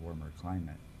getting to the warmer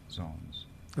climate zones,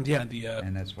 And yeah,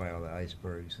 and that's why all the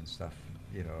icebergs and stuff,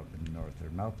 up in the north are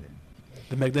melting.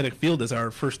 the magnetic field is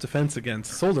our first defense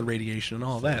against solar radiation and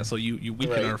all that. So you weaken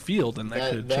Right. our field, and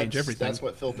that could change everything. That's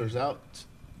what filters out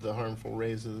the harmful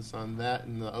rays of the sun. That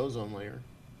and the ozone layer.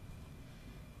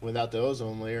 Without the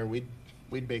ozone layer, we'd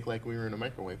bake like we were in a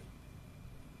microwave.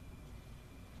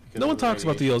 Because No one of the talks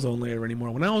about the radiation. ozone layer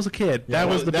anymore. When I was a kid, Yeah, that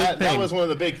was the big that thing. was one of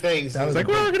the big things. That It's was like, a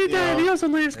we're big- going to die. you know, The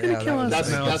ozone layer's going Yeah, to that kill was- us. That's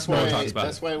No, that's no one why talks about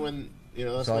that's it. why when You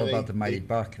know, that's It's all why about the mighty they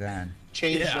buck then.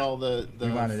 changed Yeah. all the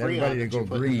We wanted freon everybody to that you go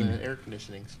put in green. the air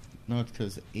conditionings. No, it's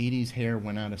because 80s hair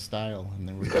went out of style and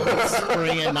they were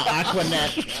spraying the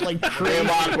Aquanet like Damn crazy.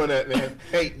 Aquanet, man.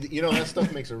 Hey, you know that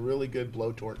stuff makes a really good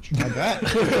blowtorch. I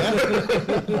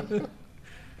bet.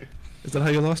 Is that how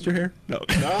you lost your hair? No.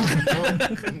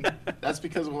 No, that's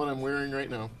because of what I'm wearing right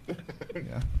now.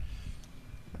 Yeah.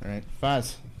 All right,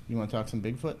 Faz, you want to talk some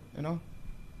Bigfoot? You know?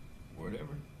 Whatever.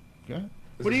 Okay.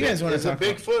 Is What do you it guys want to Is it talk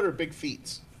about? Bigfoot or Big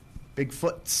Feets?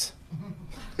 Bigfoots.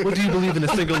 Well, do you believe in a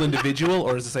single individual,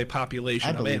 or is this a population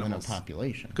I of believe in a animals?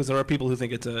 population. Because there are people who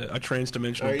think it's a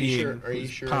trans-dimensional Are you being sure- are you who's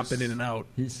sure popping it's- in and out.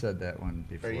 He said that one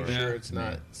before. Are you Yeah. sure it's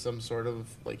not some sort of,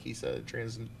 like he said,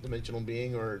 trans-dimensional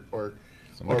being or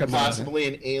Like a possibly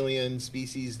an alien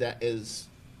species that is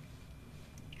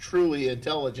truly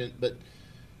intelligent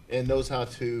and knows how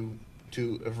to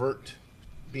avert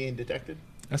being detected?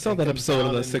 I saw And that comes episode of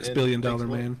down the and- $6 and billion makes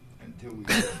man. Until we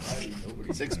get somebody,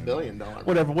 nobody's $6 gonna billion.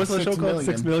 Whatever. What's the 6 show called? million.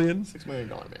 6 million? $6 million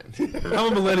man.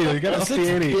 I'm a millennial. You got to up the $6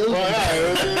 ante. billion.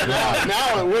 Well, yeah,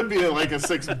 now it would be like a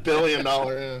 $6 billion.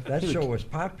 Yeah. That show was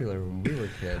popular when we were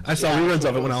kids. I saw Yeah, reruns sure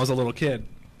of it when was. I was a little kid.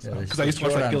 Yeah, they Because I used to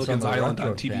watch show it like on some Gilligan's of the Island on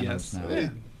retro channels TBS. now. Yeah.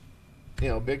 You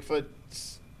know,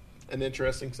 Bigfoot's an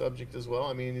interesting subject as well.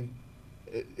 I mean,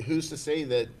 who's to say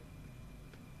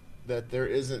that there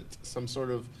isn't some sort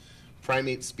of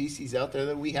primate species out there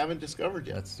that we haven't discovered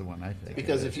yet? That's the one I think.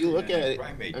 Because it if is. you look at it,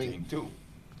 primate I mean- thing too.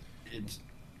 It's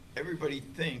everybody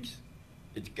thinks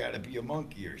it's got to be a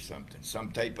monkey or something,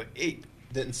 some type of ape.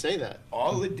 Didn't say that.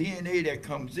 All the DNA that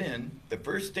comes in, the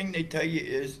first thing they tell you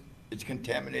is it's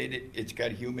contaminated. It's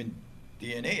got human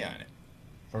DNA on it.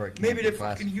 Or it can't Maybe be they're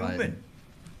fucking classified. human.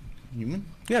 Human?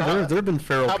 Yeah, there have been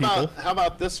feral How people.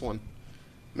 about this one?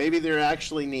 Maybe they're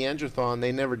actually Neanderthal and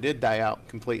they never did die out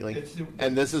completely.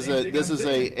 And this is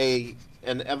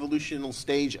an evolutional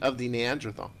stage of the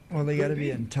Neanderthal. Well, they got to be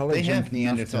They intelligent. have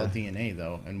Neanderthal enough to- DNA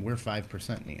though, and we're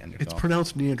 5% Neanderthal. It's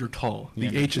pronounced Neanderthal.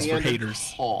 The H is for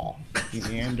haters. Neanderthal.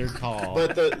 Neanderthal.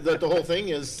 But the whole thing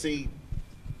is, see,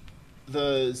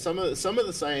 some of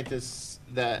the scientists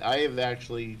that I have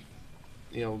actually,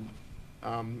 read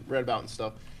about and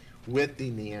stuff with the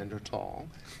Neanderthal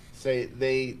say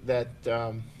they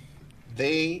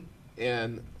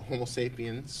and Homo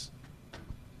sapiens,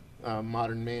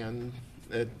 modern man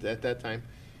at that time,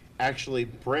 actually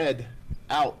bred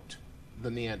out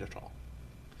the Neanderthal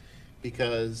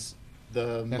because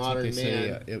the That's what modern they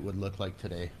say man. it would look like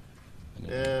today.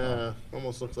 Yeah,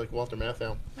 almost looks like Walter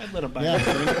Matthau. A little bit. Yeah,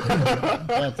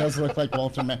 yeah, it does look like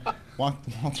Walter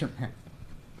Walter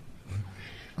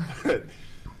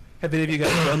Have any of you guys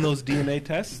done those DNA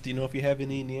tests? Do you know if you have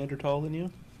any Neanderthal in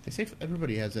you? They say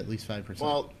everybody has at least 5%.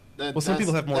 Well, some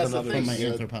people have more that's than the others. from my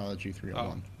thing, Anthropology Oh,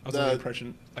 301. I was under the The-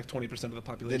 impression like 20% of the the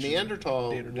population.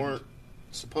 Neanderthal did or didn't. weren't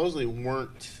supposedly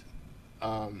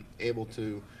able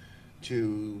to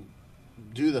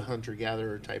do the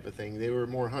hunter-gatherer type of thing. They were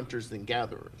more hunters than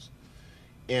gatherers,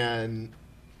 and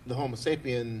the Homo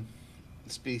sapien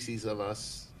species of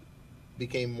us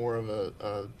became more of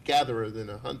a gatherer than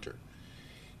a hunter,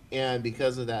 and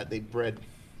because of that, they bred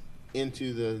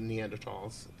into the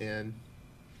Neanderthals and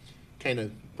kind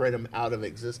of bred them out of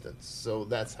existence. So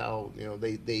that's how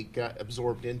they got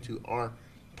absorbed into our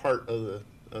part of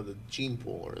the gene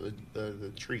pool or the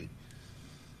tree.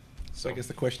 So I guess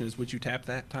the question is, would you tap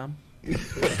that, Tom?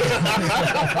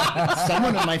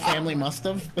 Someone in my family must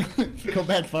have. If you go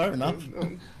back far enough.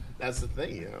 That's the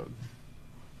thing,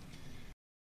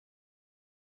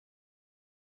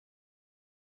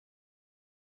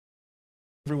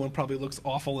 Everyone probably looks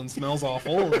awful and smells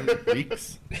awful. And,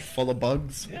 Reeks, full of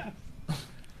bugs. yeah.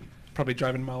 Probably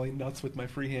driving Molly nuts with my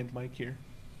freehand mic here.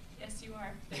 Yes, you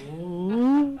are.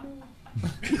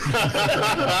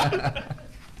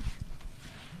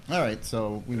 All right,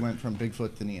 so we went from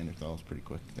Bigfoot to Neanderthals pretty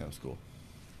quick. That was cool.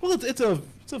 Well, it's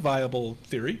a viable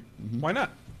theory. Why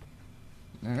not?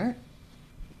 All right.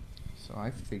 So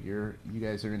I figure you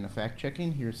guys are into fact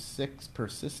checking. Here's 6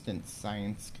 persistent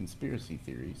science conspiracy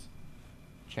theories.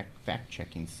 Fact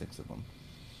checking 6 of them.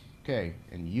 Okay,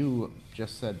 and you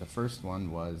just said the first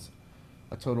one was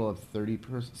a total of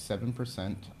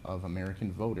 37% of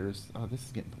American voters. Oh, this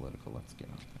is getting political. Let's get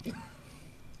off that.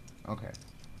 Okay.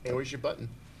 Hey, where's your button?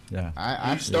 Yeah.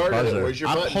 I You started it. buzzer. Where's your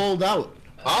I button? pulled out.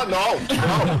 Oh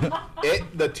no!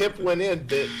 The tip went in,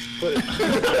 bitch. Put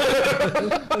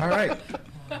it. All right.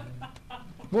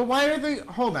 Well, why are they?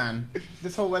 Hold on.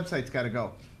 This whole website's got to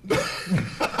go. Did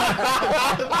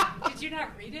you not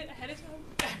read it ahead of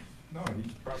time? No,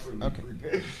 he's properly Okay.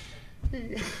 prepared.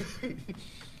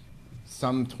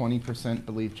 Some 20%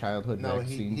 believe childhood No,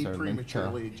 vaccines he are linked to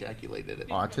prematurely ejaculated it.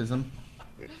 autism.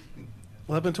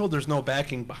 Well, I've been told there's no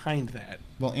backing behind that.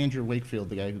 Well, Andrew Wakefield,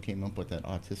 the guy who came up with that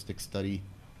autistic study,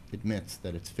 admits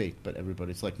that it's fake, but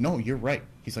everybody's like, no, you're right.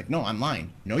 He's like, no, I'm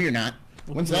lying. No, you're not.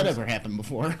 When's that ever happened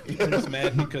before? They're just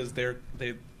mad because they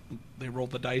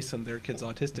rolled the dice and their kid's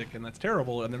autistic, and that's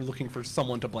terrible, and they're looking for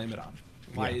someone to blame it on.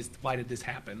 Why did this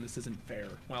happen? This isn't fair.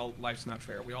 Well, life's not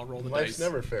fair. We all roll the Life's dice.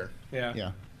 never fair. Yeah.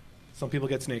 Yeah. Some people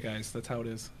get snake eyes. That's how it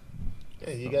is. Yeah,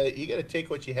 you got to take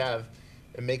what you have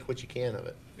and make what you can of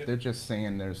it. They're just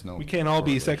saying there's no. We can't all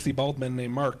be sexy bald men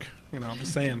named Mark. I'm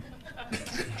just saying.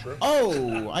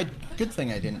 Oh, good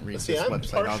thing I didn't read See, this I'm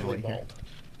website all the partially way here. bald.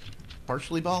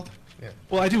 Partially bald? Yeah.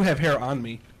 Well, I do have hair on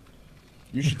me.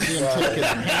 You should see him take his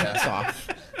hats off.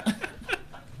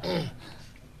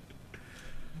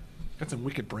 Got some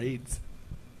wicked braids.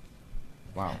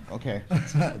 Wow. Okay.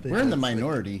 They We're in the just-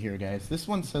 minority here, guys. This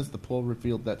one says the poll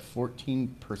revealed that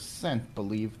 14%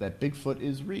 believe that Bigfoot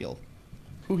is real.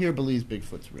 Who here believes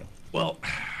Bigfoot's real? Well,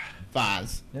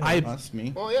 Vaz. Yeah. Us,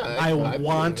 me. Well, yeah. I believe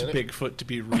want in it. Bigfoot to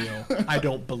be real. I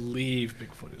don't believe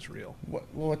Bigfoot is real.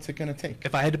 What's it gonna take?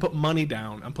 If I had to put money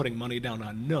down, I'm putting money down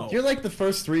on no. You're like the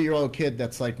first 3-year-old kid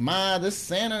that's like, Ma, this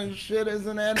Santa shit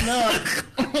isn't adding up.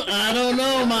 I don't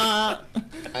know, Ma.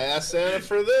 I asked Santa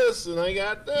for this, and I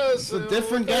got this. It's a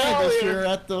different guy this year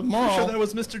at the I'm mall. sure that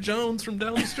was Mr. Jones from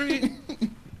down the street.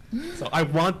 So I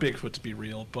want Bigfoot to be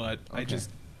real, but I Okay. just,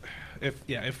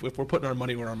 if we're putting our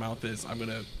money where our mouth is, I'm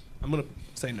gonna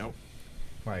say no.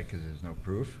 Why? Because there's no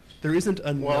proof. There isn't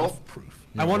enough Well, proof.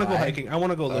 you I want to go why? hiking. I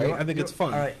want to go All living. right, I think it's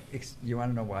fun. All right, you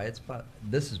want to know why it's fun?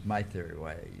 This is my theory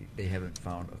why they haven't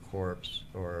found a corpse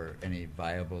or any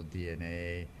viable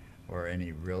DNA or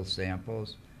any real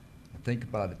samples. Think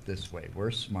about it this way: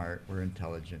 we're smart, we're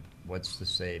intelligent. What's to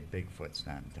say Bigfoot's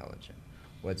not intelligent?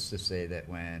 What's to say that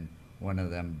when one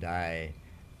of them die,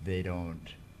 they don't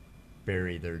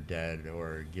bury their dead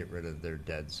or get rid of their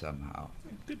dead somehow?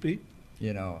 Could be.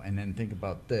 And then think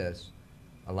about this.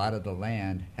 A lot of the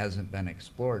land hasn't been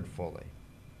explored fully.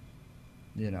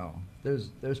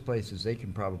 There's places they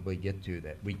can probably get to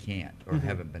that we can't or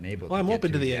haven't been able Well, to I'm get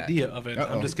open to the yet. idea of it.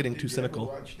 Uh-oh. I'm just getting Did too you cynical.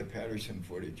 ever watch the Patterson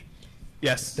footage?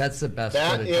 Yes. That's the best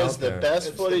That footage is out the there. best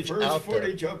It's footage the first out there.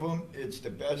 footage of them. It's the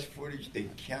best footage. They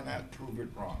cannot prove it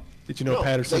wrong. Did you know No,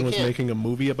 Patterson they was can't. making a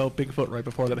movie about Bigfoot right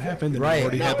before that happened? And Right, he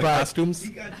already had the but- costumes.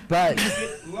 He got- But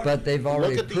Look, but they've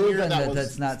already at the year proven that that was-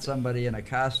 that's not somebody in a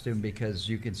costume because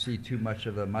you can see too much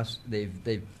of the They've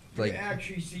you like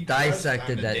actually see dissected breasts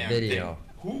on that the damn video. thing.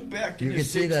 Who back You in can the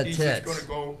see the 60s is tits. going to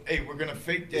go, hey, we're going to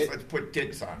fake this, It- let's put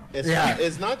tits on them? It's yeah, not,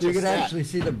 it's not you just can that. actually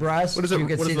see the breasts. What is it? You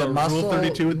can What see is the muscle. Rule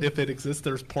 32? If it exists,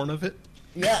 there's porn of it.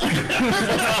 Yeah.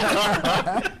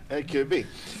 It could be.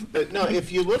 But no,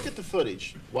 if you look at the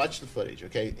footage, watch the footage,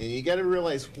 okay? And you got to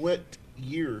realize what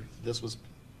year this was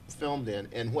filmed in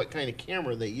and what kind of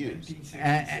camera they used.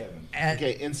 1967.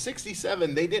 Okay, in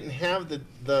 67 they didn't have the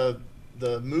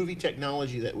movie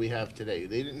technology that we have today.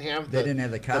 They didn't have the They didn't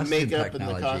have the costume makeup and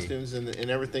the technology. costumes and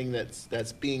everything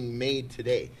that's being made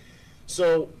today.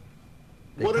 So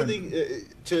They what are they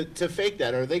to fake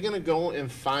that? Are they going to go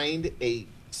and find a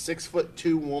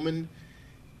 6'2" woman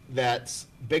that's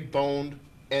big boned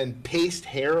and paste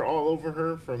hair all over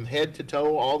her from head to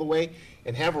toe all the way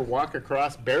and have her walk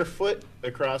across barefoot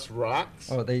across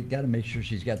rocks? Oh, they got to make sure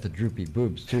she's got the droopy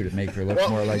boobs too to make her look Well,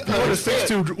 more like I I want would a say-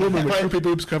 6'2" woman with But- droopy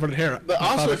boobs covered in hair. But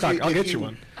also, I'll if get you- you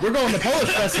one. We're going to Polish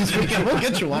Fest this weekend. We'll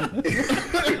get you one.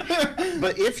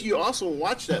 But if you also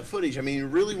watch that footage, I mean, you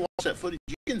really watch that footage,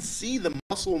 you can see the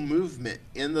muscle movement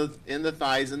in the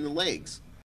thighs and the legs.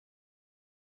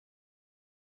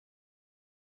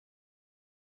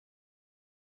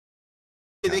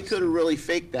 They could have really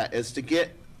faked that as to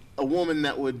get a woman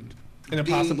that would In a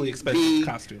be- possibly expensive be-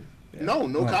 costume. Yeah. No, Well,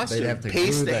 they'd costume. have to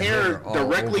Paste glue the the hair hair all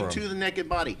directly over to 'em. the naked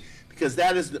body because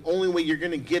that is the only way you're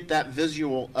going to get that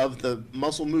visual of the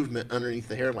muscle movement underneath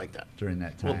the hair like that. during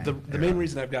that Well, time. the main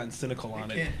reason I've gotten cynical on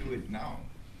They it can't do it now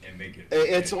and make it.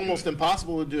 It's almost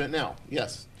impossible to do it now.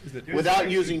 Yes, is that There's without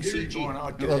actually using theory CG. going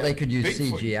out there Well, that they could use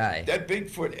Bigfoot- CGI. That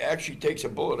Bigfoot actually takes a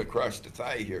bullet across the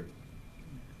thigh here.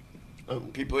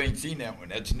 People ain't seen that one.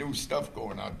 That's new stuff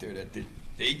going out there that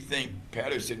they think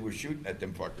Patterson was shooting at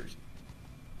them fuckers.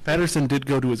 Patterson did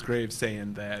go to his grave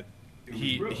saying that It was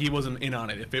he real. wasn't in on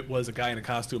it. If it was a guy in a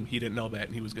costume, he didn't know that,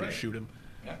 and he was going Right. to shoot him.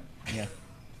 Yeah. Yeah.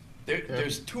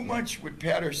 There's too much with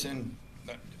Patterson.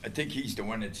 I think he's the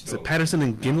one that's Is still. it Patterson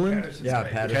and Ginland? Patterson's Yeah,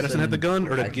 alive. Patterson had the gun,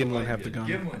 or did I- Ginland have the gun?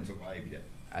 Gimlin's alive yet.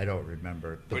 I don't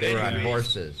remember, but But they were on anyways-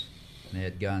 horses. And they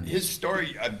had guns. His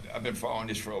story, I've been following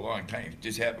this for a long time. It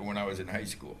just happened when I was in high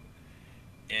school.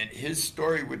 And his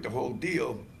story with the whole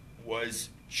deal was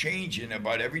changing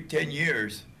about every 10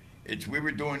 years. It's we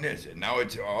were doing this, and now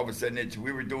it's all of a sudden it's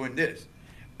we were doing this.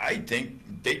 I think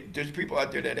there's people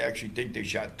out there that actually think they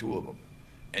shot 2 of them,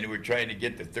 and they were trying to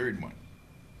get the 3rd one.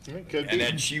 It could And be.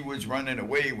 then she was running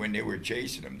away when they were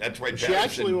chasing him. That's why She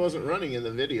actually Patterson- wasn't running in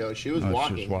the video. She was No, she was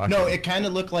walking. walking. No, it kind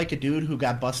of looked like a dude who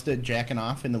got busted jacking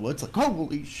off in the woods. Like,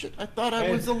 holy shit! I thought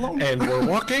I was alone. And we're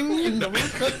walking. What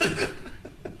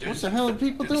the hell are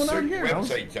people There's doing out certain here? I was-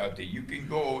 websites out there you can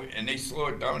go and they slow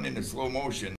it down into slow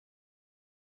motion.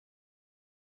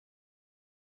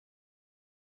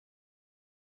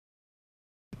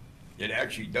 It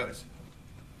actually does.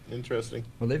 Interesting.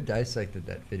 Well, they've dissected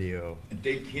that video And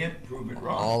they can't prove it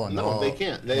wrong. all in No, all. they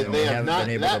can't. They and have haven't not.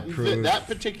 been able That, to prove. that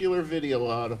particular video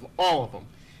out of all of them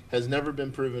has never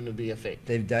been proven to be a fake.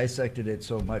 They've dissected it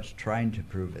so much trying to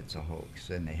prove it's a hoax,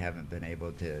 and they haven't been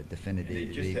able to And they just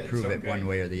definitively had prove some it guy one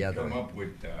way or the other. Come up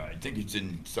with, I think it's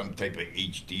in some type of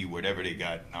HD, whatever they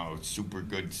got now, it's super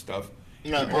good stuff.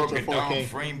 Yeah, He broke Ultra it down 4K.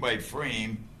 frame by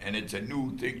frame, and it's a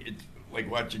new thing. It's like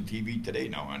watching TV today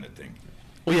now on the thing.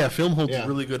 Well, yeah, film holds Yeah.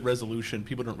 really good resolution.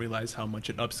 People don't realize how much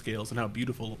it upscales and how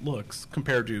beautiful it looks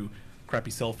compared to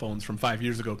crappy cell phones from 5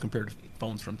 years ago compared to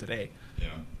phones from today. Yeah.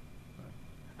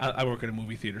 I work in a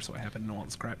movie theater, so I happen to know all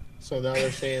this crap. So now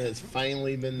they're saying it's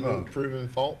finally been Oh. proven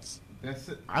false. That's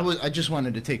it. I just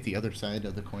wanted to take the other side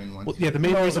of the coin once. Well, yeah, the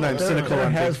main reason I'm there- cynical There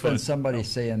on has been Bigfoot. somebody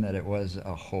saying that it was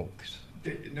a hoax.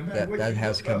 No matter That- what that you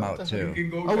has look come up, out, too. you can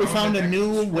go Oh, we down found the a next-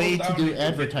 new scroll way to down do and you'll get the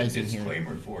advertising here.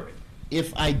 disclaimer for it.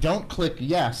 If I don't click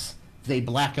yes, they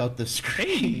black out the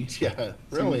screen. Hey, Yeah, So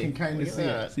you really. can kinda Look at see it.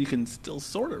 that. so you can still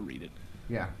sort of read it.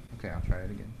 Yeah. Okay, I'll try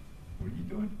it again. What are you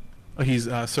doing? Oh, he's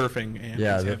surfing and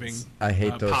Yeah, he's that's- having I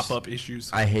hate those- pop-up issues.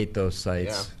 I hate those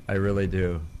sites. I really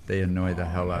do. They annoy the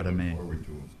hell I out of look me. forward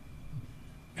to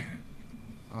 'em.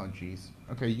 Oh, jeez.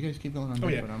 Okay, you guys keep going on. Oh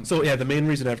Bigfoot. yeah. I'm- So yeah, the main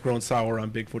reason I've grown sour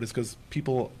on Bigfoot is because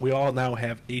we all now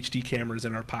have HD cameras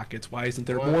in our pockets. Why isn't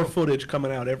there Wow. more footage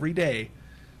coming out every day?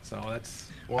 So that's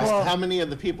Well, how many of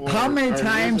the people? How many are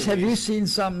times have using you these? seen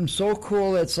something so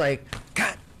cool that's like,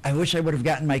 God, I wish I would have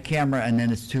gotten my camera, and then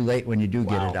it's too late when you do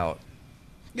get it Wow. out.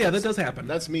 yeah, that does happen.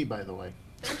 That's me, by the way.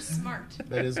 They're smart.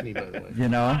 That is me, by the way. You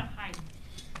know? Gotta hide.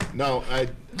 No, I.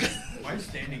 My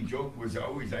standing joke was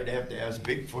always I'd have to ask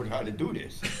Bigfoot how to do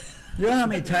this. You know how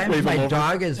many times Wave 'em my over.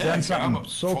 dog has Yeah, done I'm something a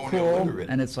so phone cool, illiterate.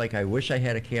 and it's like, I wish I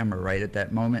had a camera right at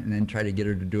that moment, and then try to get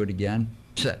her to do it again?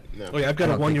 Shit. No. Oh yeah, I've got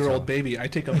I a don't think 1-year-old so. baby. I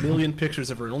take a million pictures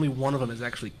of her, and only one of them is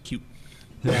actually cute.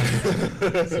 See?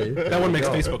 That one makes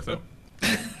There you go. Facebook though.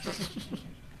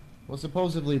 Well,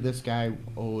 supposedly this guy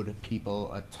owed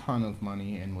people a ton of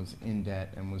money and was in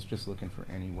debt and was just looking for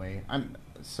any way. I'm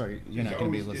sorry, you're not There's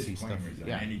going to be always able to see stuff. disclaimers on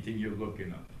Yeah. anything you're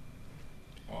looking up.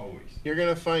 Always. You're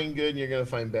gonna find good, and you're gonna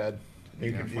find bad.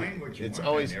 You can find what you It's want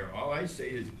always. in there. All I say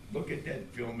is look at that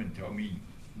film and tell me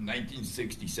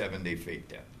 1967 they faked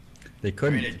that. They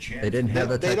couldn't. There ain't a chance. They didn't have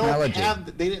the They don't technology.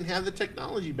 have. They didn't have the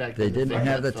technology back They then. to didn't fake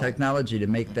have that the film. technology to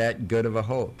make that good of a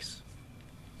hoax.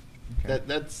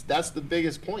 That's the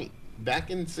biggest point.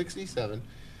 Back in '67,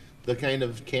 the kind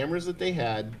of cameras that they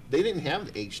had, they didn't have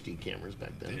the HD cameras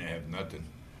back They then. didn't have nothing.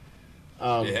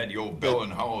 Um, They had the old Bell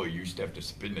and Howell. You used to have to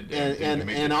spin the damn and thing to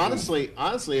make it and move.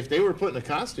 honestly, if they were putting a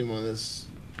costume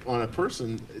on a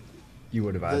person, You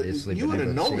would have obviously you been would have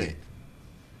able to known see. it.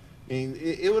 I mean,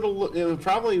 it would have. It would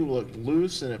probably look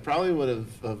loose, and it probably would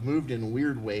have moved in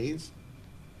weird ways.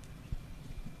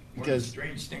 One of the Because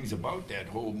strange things about that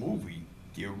whole movie,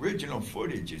 the original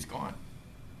footage is gone.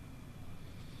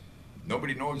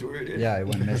 Nobody knows where it is. Yeah, it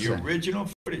went The missing. original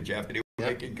footage after they were Yeah.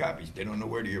 making copies, they don't know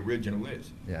where the original is.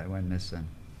 Yeah, it went missing.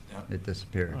 Yeah. It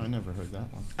disappeared. Oh, I never heard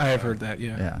that one. I have heard that.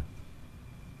 Yeah. Yeah,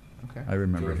 Okay. I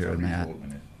remember So hearing somebody's that.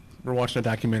 holding it. We're watching a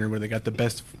documentary where they got the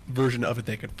best version of it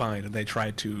they could find, and they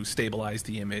tried to stabilize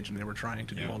the image, and they were trying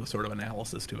to do Yeah. all the sort of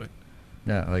analysis to it.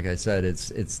 Yeah, like I said, it's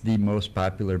the most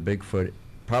popular Bigfoot,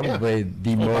 probably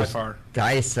the Oh, by most far.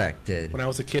 dissected When I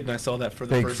was a kid and I saw that for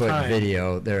the first Bigfoot time,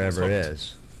 video there I was ever hooked.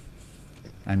 is.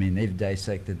 I mean, they've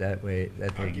dissected that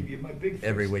I'll give you thing my Bigfoot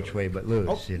every which story. way but loose,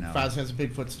 Oh, you know. Foz has a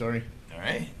Bigfoot story. All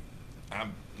right.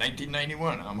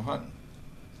 1991, I'm hunting.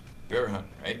 Bear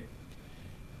hunting, right?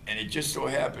 And it just so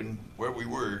happened where we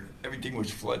were, everything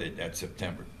was flooded that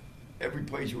September. Every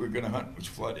place we were going to hunt was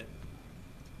flooded.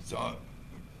 So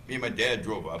me and my dad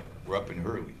drove up. We're up in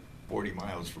Hurley, 40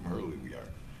 miles from Hurley we are.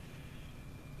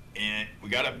 And we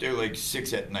got up there like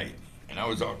 6 at night. And I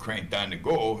was all cranked on to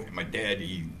go. And my dad,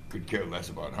 he could care less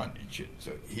about hunting and shit.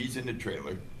 So he's in the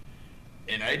trailer.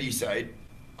 And I decide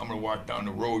I'm going to walk down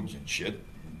the roads and shit.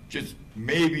 Just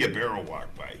maybe a bear will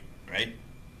walk by, right?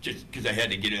 Just because I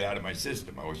had to get it out of my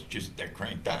system. I was just that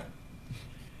cranked on.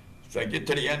 So I get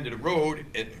to the end of the road,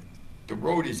 and the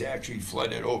road is actually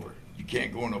flooded over. You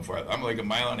can't go no farther. I'm like a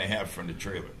mile and a half from the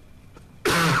trailer.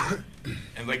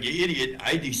 And like an idiot,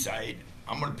 I decide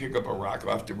I'm going to pick up a rock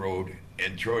off the road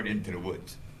and throw it into the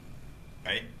woods.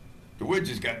 Right? The woods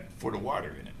has got a foot of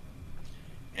water in it.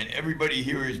 And everybody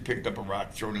here has picked up a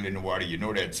rock, thrown it in the water. You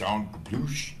know that sound,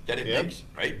 kaploosh, that it Yep. makes,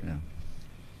 right? Yeah.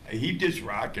 I heave this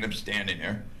rock and I'm standing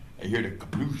there. I hear the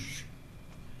kaploosh.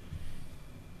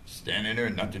 Standing there,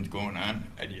 nothing's going on.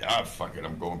 Fuck it,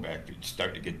 I'm going back. It's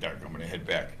starting to get dark. I'm going to head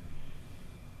back.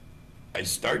 I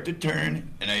start to turn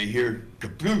and I hear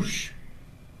kaploosh.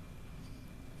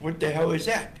 What the hell is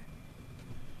that?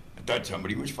 I thought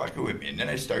somebody was fucking with me. And then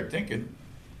I start thinking,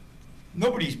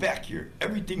 nobody's back here.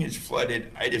 Everything is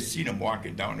flooded. I just seen them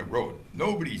walking down the road.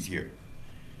 Nobody's here.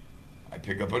 I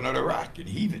pick up another rock and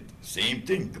heave it. Same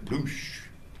thing, kaploosh.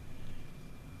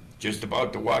 Just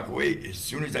about to walk away. As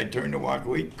soon as I turn to walk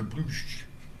away, kaploosh.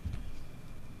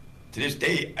 To this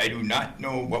day, I do not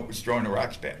know what was throwing the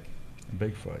rocks back.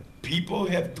 Bigfoot. People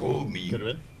have told me. Could have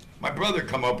been. My brother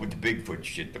come up with the Bigfoot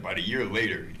shit about a year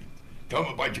later. Tell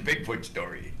him about your Bigfoot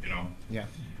story, you know. Yeah.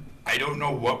 I don't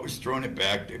know what was throwing it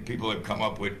back. That people have come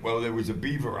up with, well, there was a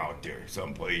beaver out there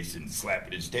someplace and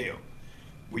slapping his tail.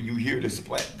 When you hear the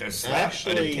slap of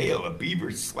Actually- the tail, a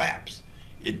beaver slaps.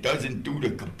 It doesn't do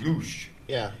the kaploosh.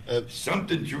 Yeah.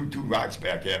 Something threw two rocks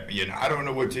back at me, and I don't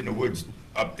know what's in the woods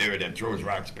up there that throws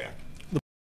rocks back.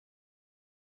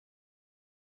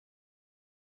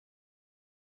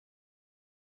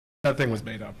 That thing was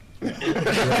made up.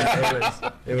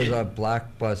 It was a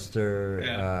blockbuster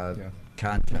Yeah. Yeah.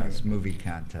 contest, movie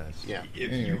contest. Yeah.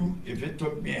 If it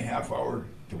took me a half hour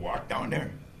to walk down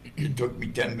there, it took me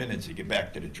 10 minutes to get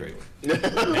back to the trailer. And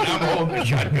I'm holding a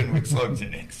shotgun with slugs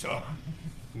in it, so.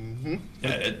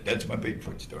 Yeah, that's my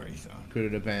Bigfoot story, so. Could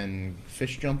it have been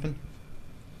fish jumping?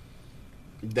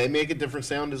 They make a different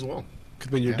sound as well. Could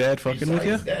have been your dad fucking with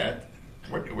you. Besides that,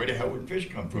 where the hell would fish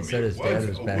come from? He said It his dad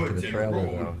was a back in woods the and a trailer,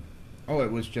 road. though. Oh,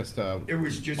 it was just It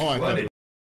was just Oh, I thought flooded.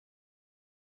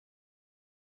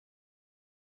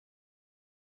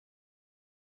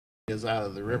 Is out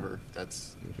of the river.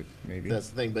 That's maybe. the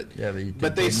thing. But Yeah,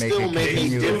 but they still make a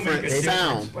continuous- different They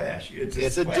sound. Splash. It's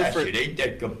It's a a splash. different- It ain't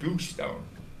that kaploosh sound.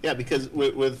 Yeah, because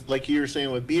with like you were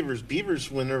saying with beavers,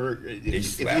 whenever if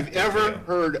slap you've their ever tail.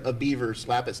 heard a beaver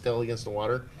slap its tail against the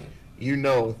water, you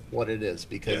know what it is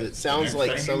because Yeah. it sounds The like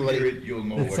next time you somebody. hear it, you'll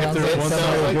know It what sounds it It is. There's one sounds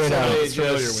song like we're somebody not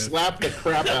familiar just with. slapped the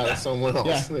crap out of someone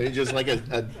else. Yeah. It's just like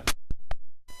a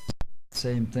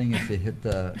Same thing if you hit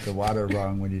the water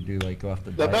wrong when you do like off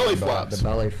the belly flops. The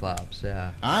belly flops,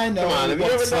 yeah. I know Come on, have you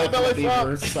what ever done a slapping belly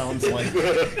beaver flop? sounds like.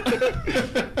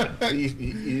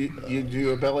 you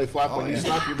do a belly flop when you yeah.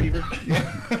 slap your beaver.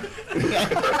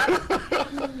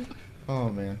 Oh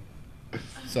man.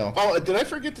 So Oh, did I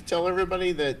forget to tell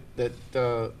everybody that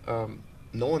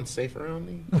no one's safe around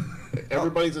me?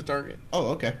 Everybody's a target. oh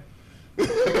okay.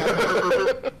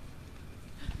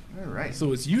 All right.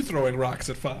 So it's you throwing rocks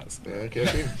at Foz.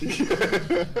 Okay.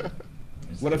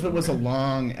 What if it was a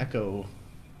long echo?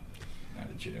 Not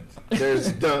a chance.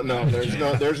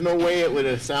 there's no way it would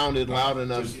have sounded loud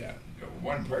enough. Just,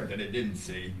 one part that I didn't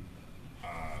see,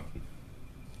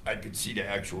 I could see the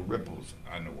actual ripples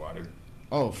on the water.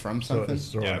 Oh, from So something. it's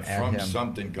thrown Yeah, at from him.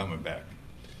 something coming back.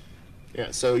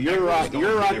 Yeah, so That your was rock going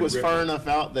to the was far ripples. enough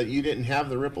out that you didn't have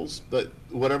the ripples, but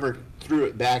whatever threw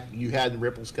it back, you had the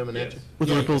ripples coming at Yes. you. Were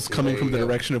the Yeah, ripples so coming there from you the go.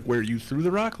 direction of where you threw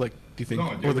the rock? Like, do you think?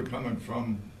 No, they or were the, coming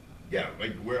from,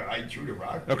 like where I threw the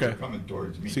rock, they Okay. were coming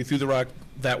towards me. so you threw the rock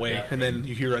that way, Yeah. and then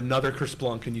you hear another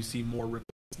kerplunk, and you see more ripples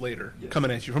later Yes.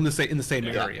 coming at you from in the same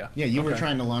Yeah. area. Yeah, you were Okay.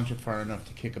 trying to launch it far enough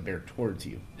to kick a bear towards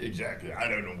you. Exactly. I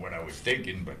don't know what I was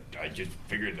thinking, but I just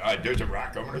figured, there's a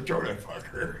rock, I'm going to throw that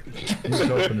fucker. He was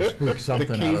hoping to spook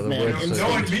something out of the caveman. woods. And so he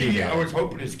knowing could shoot me, at I it. was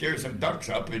hoping to scare some ducks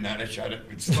up, and then I shot it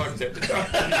with slugs at the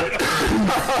ducks.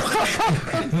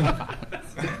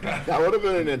 That would have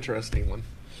been an interesting one.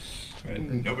 But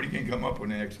nobody can come up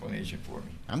with an explanation for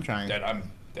me I'm trying. that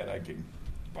I can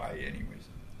buy anyways.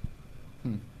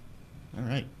 All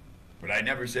right. But I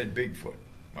never said Bigfoot.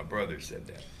 My brother said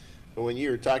that. But when you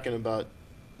were talking about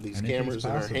these Anything's cameras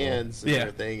in our possible. hands and Yeah.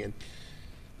 everything,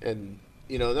 and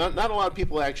you know, not a lot of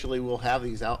people actually will have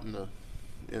these out in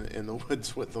the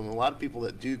woods with them. A lot of people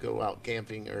that do go out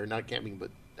camping, or not camping, but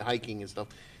hiking and stuff,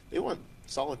 they want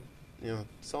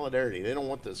solidarity. They don't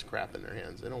want this crap in their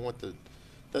hands. They don't want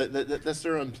that's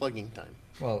their unplugging time.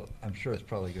 Well, I'm sure it's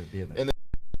probably going to be in And the.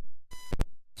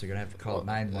 So you're going to have to call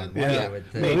 911. Yeah. I would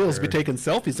The think, wheels or- be taking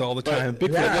selfies all the But- time.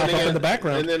 Bigfoot Yeah. pop And up then- in the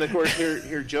background. And then, of course,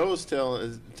 here Joe's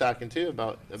talking too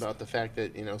about the fact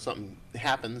that something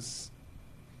happens,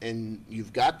 and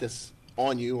you've got this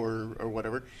on you or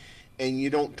whatever, and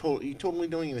you totally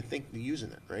don't even think of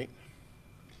using it, right?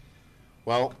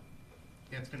 Well,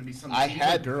 Yeah, it's going to be some I secret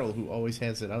had- girl who always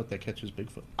has it out that catches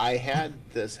Bigfoot. I had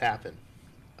this happen.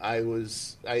 I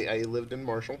lived in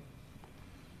Marshall,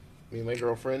 me and my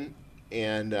girlfriend,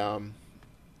 and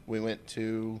we went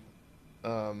to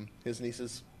his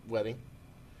niece's wedding.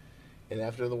 And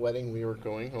after the wedding, we were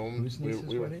going home. Whose niece's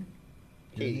we were, wedding?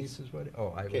 Your Katie's. niece's wedding?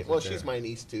 Oh, I Okay, wasn't well, there. she's my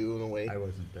niece too, in a way. I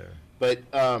wasn't there. But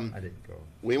I didn't go.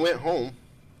 we went home,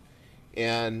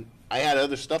 and I had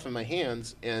other stuff in my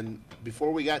hands. And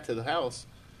before we got to the house,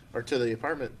 or to the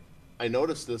apartment, I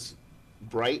noticed this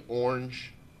bright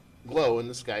orange glow in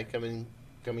the sky coming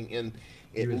in.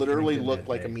 It You were literally drinking looked that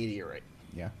like a day. meteorite.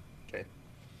 Yeah. Okay.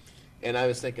 And I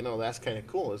was thinking, oh, that's kind of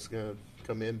cool. It's gonna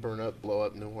come in, burn up, blow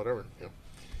up, and whatever. You know.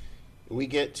 We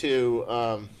get to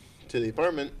the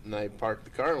apartment, and I park the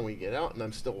car, and we get out, and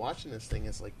I'm still watching this thing.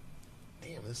 It's like,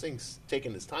 damn, this thing's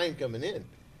taking its time coming in.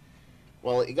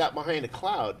 Well, it got behind a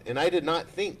cloud, and I did not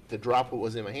think to drop what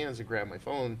was in my hands and grab my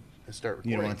phone and start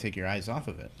recording. You don't want to take your eyes off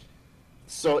of it.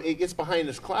 So it gets behind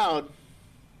this cloud,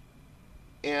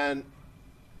 and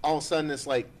all of a sudden it's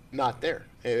like not there.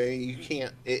 You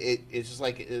can't. It's just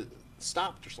like it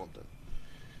stopped or something.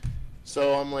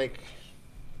 So I'm like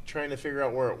trying to figure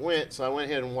out where it went. So I went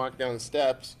ahead and walked down the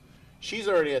steps. She's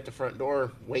already at the front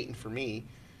door waiting for me,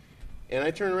 and I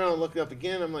turn around and look up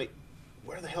again. I'm like,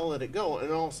 where the hell did it go?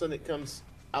 And all of a sudden it comes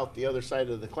out the other side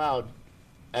of the cloud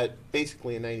at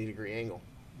basically a 90-degree angle.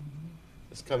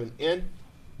 It's coming in,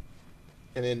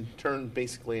 and then turned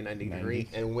basically a 90 degree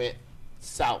 90. and went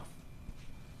south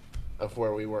of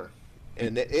where we were.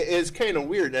 And it is kind of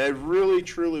weird. And I really,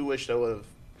 truly wished I would have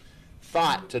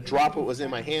thought to drop what was in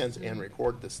my hands and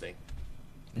record this thing.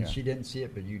 And Yeah. she didn't see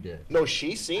it, but you did. No,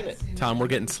 she's seen it. Tom, we're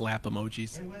getting slap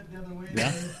emojis. It went the other way.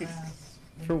 Yeah? really fast.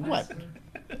 For what?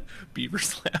 Faster. Beaver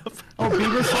slap. Oh,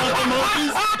 beaver slap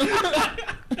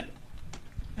emojis?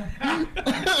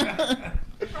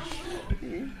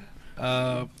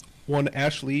 One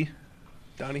Ashley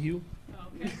Donahue. Oh,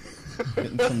 okay.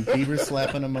 Getting some beaver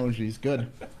slapping emojis. Good.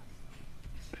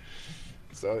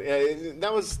 So yeah,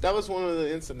 that was one of the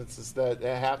incidences that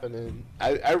happened, and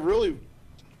I really,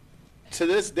 to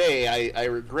this day, I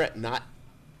regret not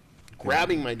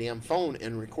grabbing my damn phone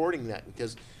and recording that,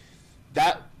 because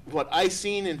that what I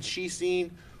seen and she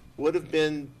seen would have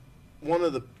been one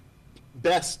of the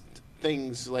best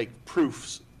things, like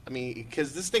proofs. I mean,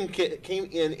 because this thing came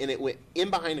in and it went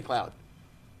in behind a cloud,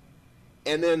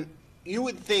 and then you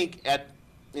would think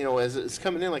as it's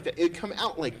coming in like that, it'd come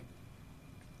out like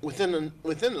within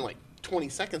like 20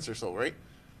 seconds or so, right?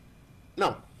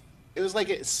 No, it was like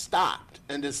it stopped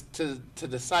and just to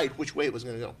decide which way it was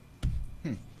going to go.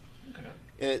 And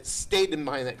it stayed in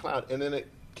behind that cloud, and then it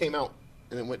came out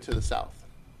and it went to the south.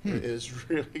 It was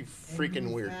really And freaking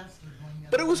move weird, faster going the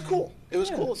but it other was way. cool. It was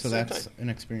cool at So the same that's time. an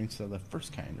experience of the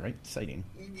first kind, right? Sighting.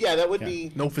 Yeah, that would Yeah.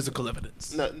 be No physical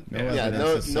evidence. no, No yeah,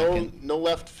 evidence is no second.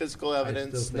 left physical I still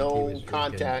evidence, think he no was drinking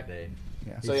contact. that day.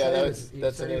 Yeah. So He yeah, said he that's he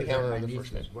that's said an he was at encounter my of the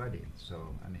first niece's time. wedding. So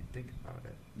I mean, think about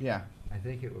it. Yeah. I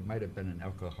think it might have been an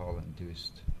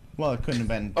alcohol-induced. Well, it couldn't have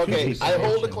been. two Okay, people I hold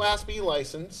a watching. Class B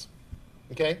license.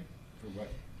 Okay, For what?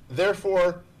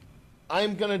 therefore,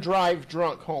 I'm gonna drive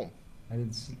drunk home. I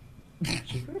didn't see.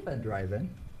 She could have been driving.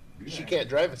 She can't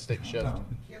drive a stick shift, No.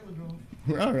 Kayla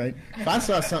drove. All right. If I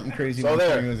saw something crazy So one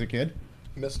there. time as a kid,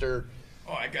 Mister.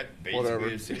 Oh, I got Whatever.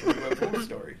 basically the same UFO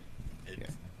story.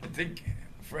 I think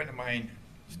a friend of mine,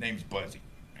 his name's Buzzy,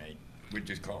 right? We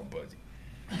just call him Buzzy.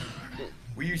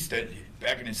 We used to,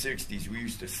 back in the 60s, we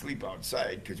used to sleep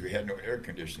outside because we had no air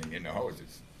conditioning in the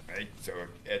houses, right? So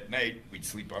at night, we'd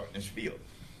sleep out in this field.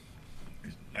 It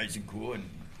was nice and cool, and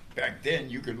back then,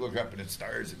 you could look up in the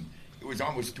stars, and it was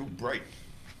almost too bright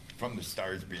from the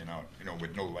stars being out,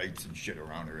 with no lights and shit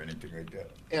around or anything like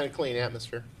that. And a clean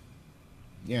atmosphere.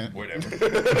 yeah. Whatever.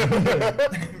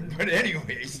 But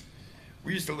anyways,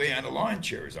 we used to lay on the lawn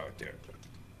chairs out there.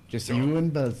 Just So- you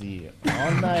and Buzzy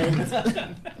all night.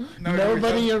 No,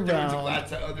 Nobody there was around.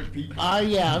 lots of other people.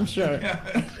 Yeah, I'm sure.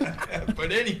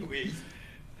 But anyways,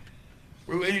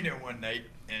 we're laying there one night,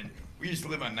 and we used to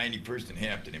live on 91st and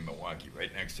Hampton in Milwaukee,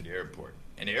 right next to the airport.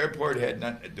 And the airport had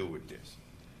nothing to do with this.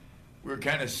 We were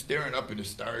kind of staring up in the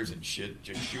stars and shit,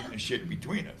 just shooting shit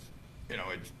between us.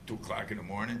 It's 2 o'clock in the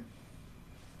morning.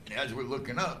 And as we're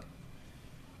looking up,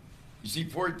 you see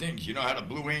 4 things. You know how the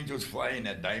Blue Angels fly in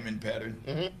that diamond pattern?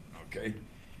 Mhm. Okay.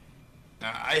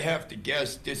 Now, I have to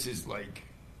guess this is like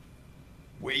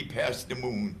way past the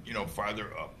moon,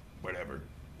 farther up, whatever.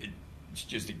 It's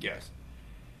just a guess.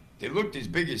 They looked as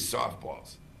big as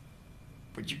softballs,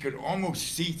 but you could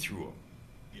almost see through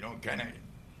them. Kind of.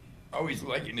 I always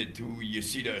liken it to you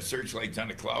see the searchlights on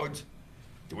the clouds,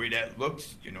 the way that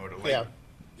looks. The light.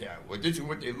 Yeah. Yeah, well, this is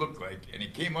what they look like. And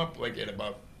it came up like at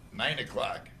about 9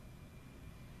 o'clock.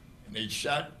 And they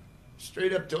shot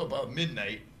straight up till about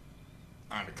midnight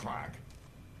on the clock.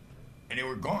 And they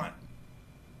were gone.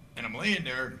 And I'm laying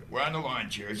there, we're on the lawn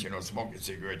chairs, smoking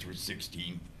cigarettes, we're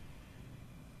 16.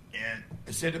 And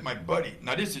I said to my buddy,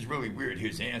 now this is really weird,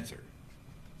 his answer.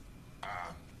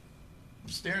 I'm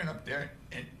staring up there,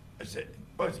 and I said,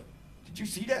 Buzzy, did you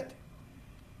see that?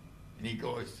 And he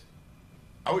goes,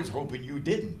 I was hoping you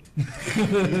didn't.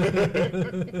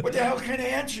 What the hell kind of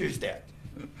answer is that?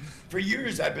 For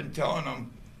years I've been telling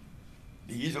him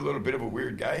he's a little bit of a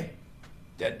weird guy.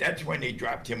 That's when they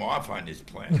dropped him off on this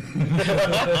planet.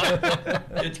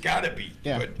 It's got to be.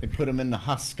 Yeah, But they put him in the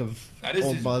husk of now this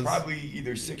old is Buzz. probably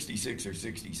either 66 or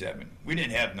 67. We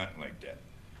didn't have nothing like that.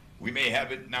 We may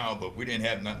have it now, but we didn't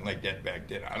have nothing like that back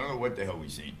then. I don't know what the hell we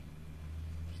seen.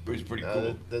 It was pretty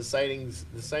cool. The sightings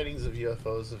of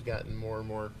UFOs have gotten more and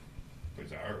more,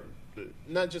 Bizarre.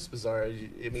 not just bizarre. I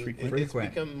mean, Frequent. it's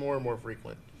Frequent. become more and more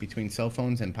frequent. Between cell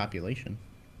phones and population.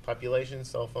 Population,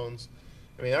 cell phones.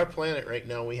 I mean, our planet right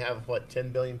now, we have, 10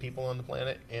 billion people on the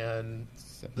planet, and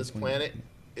this 7.8. planet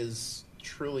is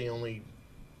truly only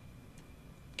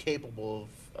capable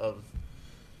of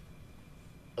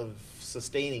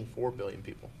sustaining 4 billion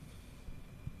people.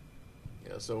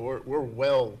 So we're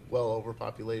well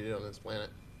overpopulated on this planet.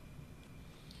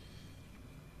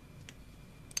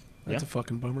 That's a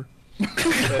fucking bummer.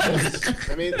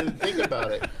 I mean, think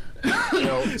about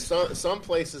it. Some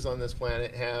places on this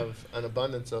planet have an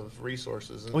abundance of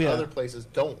resources, and Oh, yeah. other places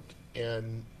don't.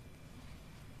 And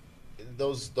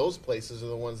those places are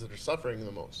the ones that are suffering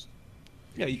the most.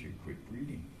 Yeah, You should quit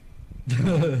breeding.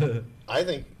 I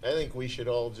think we should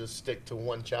all just stick to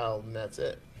one child, and that's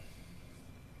it.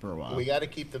 For a while. We got to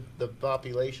keep the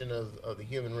population of the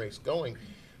human race going,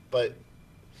 but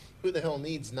who the hell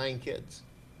needs 9 kids?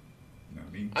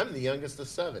 Not me. I'm the youngest of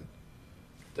 7.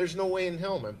 There's no way in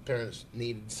hell my parents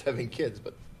needed 7 kids,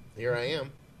 but here I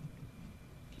am.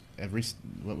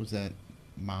 What was that?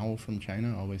 Mao from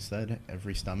China always said,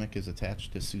 every stomach is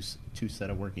attached to 2 set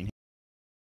of working hands.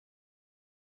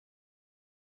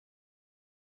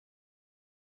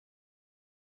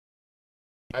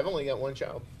 I've only got 1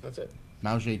 child. That's it.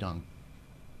 Mao Zedong.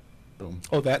 Boom.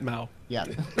 oh, that Mao. Yeah.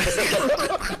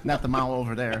 Not the Mao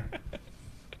over there.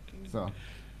 So, all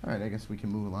right, I guess we can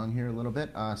move along here a little bit.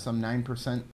 Some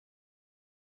 9%.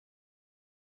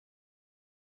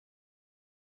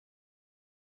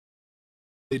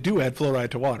 They do add fluoride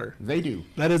to water. They do.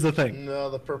 That is the thing. No,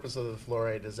 the purpose of the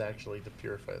fluoride is actually to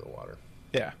purify the water.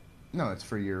 Yeah, No, it's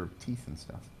for your teeth and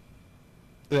stuff.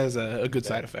 that is a good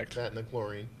side effect. That and the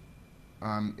chlorine.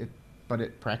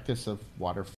 But practice of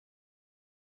water.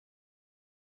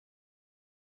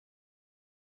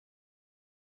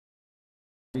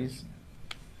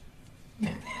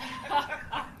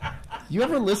 You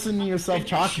ever listen to yourself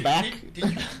talk back?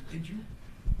 Did you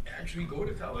actually go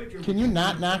to college? Or Can you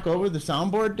not knock over the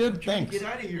soundboard, dude? Trying to Thanks. get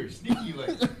out of here, sneaky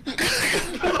like.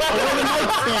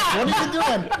 What are you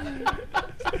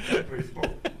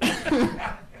doing?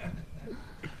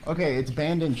 Okay, it's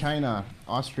banned in China,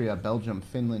 Austria, Belgium,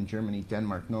 Finland, Germany,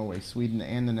 Denmark, Norway, Sweden,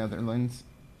 and the Netherlands,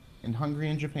 and Hungary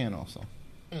and Japan also.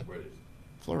 What is it?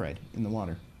 Fluoride in the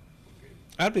water.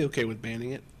 I'd be okay with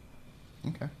banning it.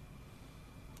 Okay.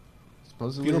 If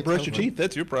Supposedly you don't it's brush your healthy. teeth,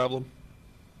 that's your problem.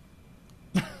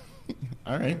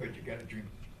 All right. But you gotta drink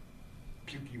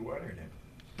pukey water then.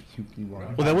 Pukey water.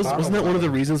 Well, wasn't that one of the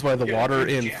reasons why the Yeah, water good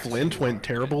in Jackson Flint water. went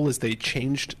terrible? Is they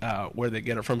changed where they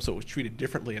get it from, so it was treated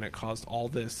differently, and it caused all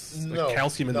this No,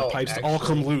 calcium in the no, pipes to all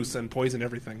come actually- loose and poison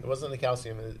everything. It wasn't the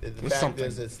calcium. The was fact something.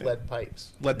 is, it's lead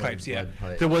pipes. Lead pipes, yeah. lead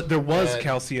pipes. There was And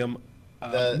calcium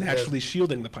the- naturally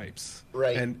shielding the pipes,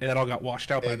 Right. And that all got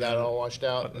washed out by It got all washed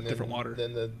out. by And different water.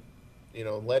 Then the,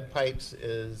 lead pipes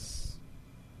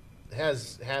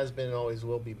has been and always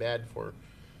will be bad for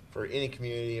any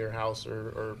community or house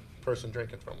or person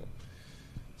drinking from them.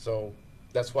 So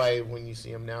that's why when you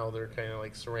see them now, they're kind of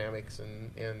like ceramics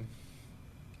and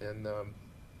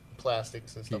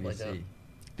plastics and stuff like that. PVC.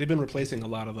 They've been replacing a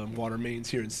lot of the water mains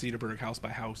here in Cedarburg, house by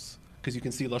house, because you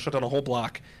can see they'll shut down a whole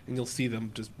block, and you'll see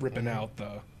them just ripping Mhm. out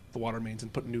the water mains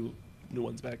and putting new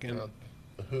ones back in.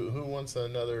 Who wants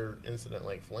another incident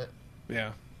like Flint?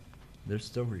 Yeah. They're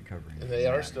still recovering. And from they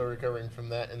are that. still recovering from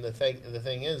that. And the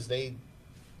thing is, they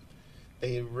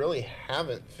really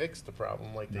haven't fixed the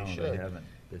problem like No, they they should. haven't.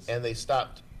 It's- And they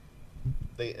stopped.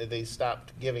 They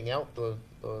stopped giving out the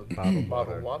Bottled bottled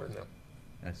water. water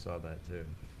now. I saw that too.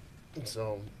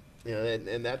 So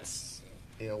and that's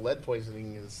lead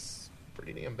poisoning is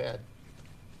pretty damn bad.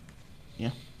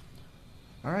 Yeah.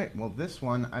 All right. Well, this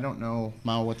one, I don't know,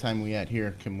 Mao, what time we at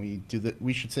here. Can we do the?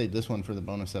 We should save this one for the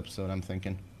bonus episode. I'm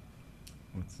thinking.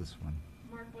 What's this one?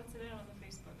 Mark, what's it at on the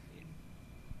Facebook feed?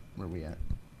 Where we at?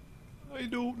 I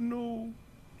don't know.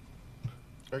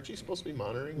 Aren't you supposed to be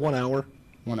monitoring? 1 hour,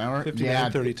 1 hour.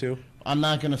 59:32. I'm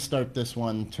not going to start this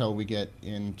one until we get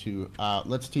into.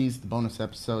 Let's tease the bonus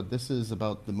episode. This is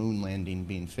about the moon landing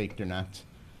being faked or not.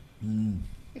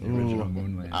 The original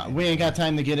moon landing. We ain't got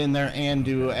time to get in there and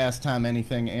do Ask Tom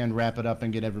Anything and wrap it up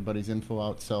and get everybody's info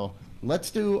out. So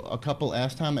let's do a couple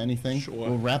Ask Tom Anything. Sure.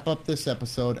 We'll wrap up this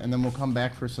episode and then we'll come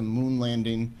back for some moon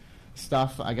landing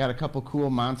stuff. I got a couple cool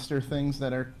monster things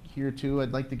that are here too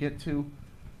I'd like to get to.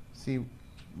 See,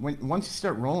 once you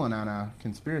start rolling on a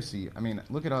conspiracy, I mean,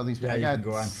 look at all these. Yeah, I you got can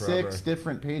go on 6 forever.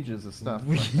 different pages of stuff.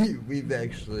 We've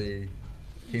actually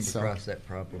came So- across that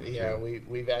problem. Yeah, too.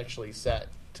 we've actually sat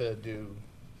to do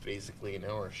basically an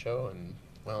hour show and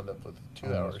wound up with a 2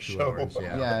 hour Almost 2 show. hours,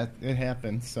 yeah. Yeah, it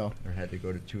happens. So. Or had to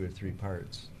go to 2 or 3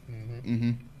 parts.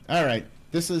 Mm-hmm. All right.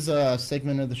 This is a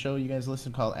segment of the show you guys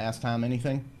listen called Ask Tom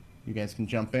Anything. You guys can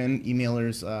jump in.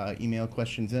 Emailers email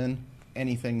questions in.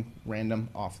 Anything random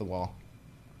off the wall.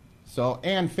 So,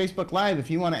 and Facebook Live, if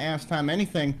you want to ask Tom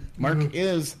anything, Mark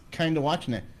is kind of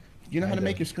watching it. You know how to Kinda.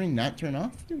 make your screen not turn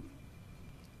off, dude?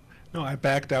 No, I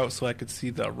backed out so I could see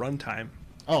the runtime.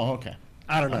 Oh, okay.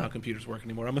 I don't know how computers work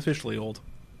anymore. I'm officially old.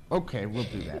 Okay, we'll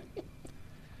do that.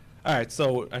 All right,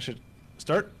 so I should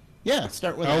start. Yeah,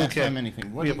 start with Ask Okay. Tom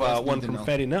Anything. What We do you have guys need one to from know?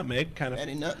 Fatty Nutmeg, kind of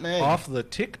Fatty Nutmeg. off the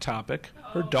tick topic.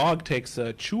 Her dog takes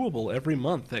a chewable every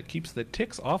month that keeps the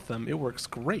ticks off them. It works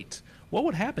great. What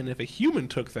would happen if a human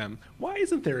took them? Why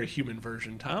isn't there a human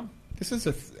version, Tom? This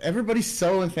is everybody's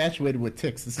so infatuated with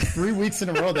ticks. This is 3 weeks in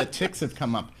a row that ticks have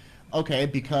come up. Okay,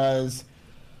 because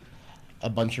a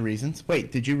bunch of reasons.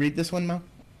 Wait, did you read this one, Mal?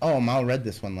 Oh, Mal read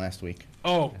this one last week.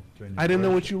 Oh, During I didn't know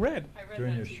your- what you read. I read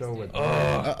During that your show Tuesday. with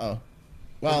Uh-oh.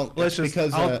 Well, Let's it's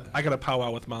just because I gotta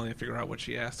powwow with Molly and figure out what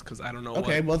she asked because I don't know.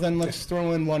 okay, what, well then let's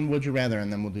throw in one Would You Rather,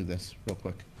 and then we'll do this real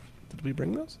quick. did we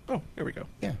bring those? Oh, here we go.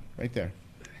 Yeah, right there.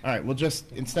 All right, we'll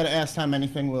just instead of Ask Tom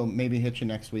Anything, we'll maybe hit you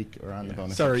next week or on the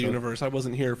bonus. Sorry, episode. universe. I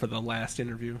wasn't here for the last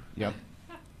interview. Yep.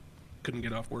 Couldn't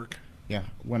get off work. Yeah,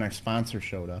 when our sponsor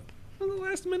showed up. It was a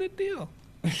last minute deal.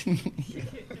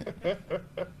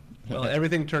 Well,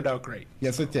 everything turned out great.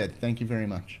 Yes, it did. Thank you very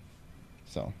much.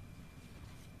 So,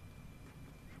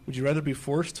 Would you rather be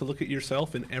forced to look at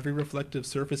yourself in every reflective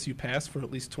surface you pass for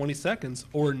at least 20 seconds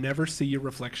or never see your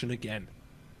reflection again?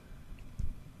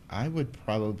 I would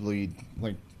probably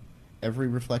like every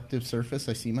reflective surface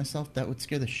I see myself. That would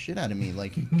scare the shit out of me.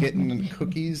 Like getting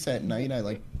cookies at night. I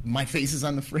like my face is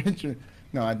on the fridge.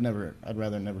 No, I'd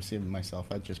rather never see myself.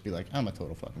 I'd just be like, I'm a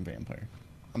total fucking vampire.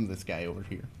 I'm this guy over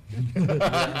here.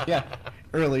 Yeah.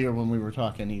 Earlier when we were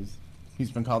talking,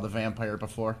 he's been called a vampire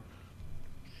before.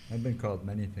 I've been called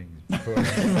many things before.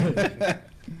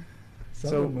 Some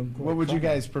So, of them quite what would you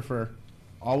funny. guys prefer?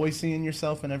 Always seeing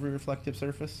yourself in every reflective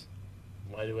surface?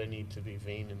 Why do I need to be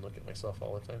vain and look at myself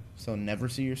all the time? So never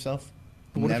see yourself?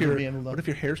 What never if, be able to what if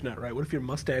your hair's not right? What if your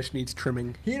mustache needs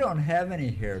trimming? He don't have any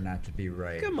hair not to be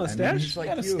right. Got a I mean, mustache. he's like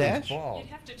Got a you, stash. bald. You'd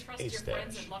have to trust Hey, your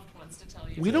friends stash. and loved ones to tell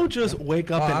you. We don't just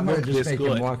wake up Oh, and I'm look gonna just this make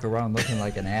good. him walk around looking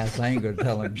like an ass. I ain't gonna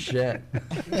tell him shit.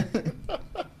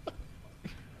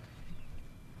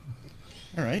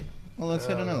 All right. Well, let's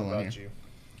hit I don't another know one about here.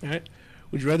 you. All right.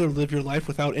 Would you rather live your life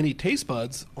without any taste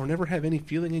buds or never have any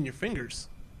feeling in your fingers?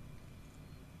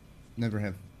 Never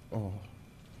have. Oh,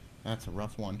 that's a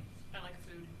rough one. I like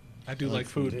food. I do I like like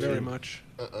food food, very too. much.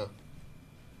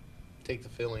 Take the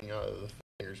filling out of the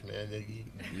fingers, man.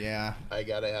 Yeah. I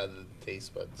gotta have the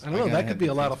taste buds. I don't know. gotta That have could be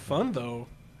the a lot taste of fun, though.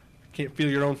 Can't feel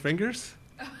your own fingers.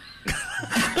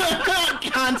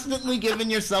 Constantly giving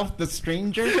yourself the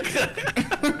stranger.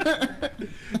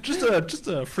 Just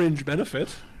a fringe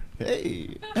benefit.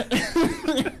 Hey.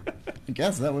 I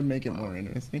guess that would make it more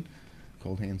interesting.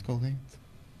 Cold hands, cold hands.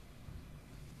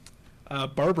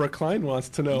 Barbara Klein wants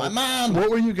to know, My mom! what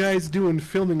were you guys doing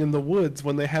filming in the woods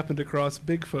when they happened across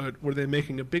Bigfoot? Were they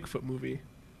making a Bigfoot movie?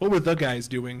 What were the guys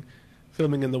doing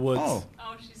filming in the woods? Oh,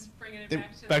 Oh, she's bringing it They-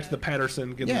 Back to the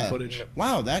Patterson, getting the yeah. footage.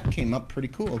 Wow, that came up pretty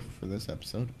cool for this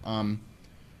episode.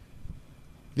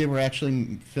 They were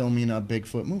actually filming a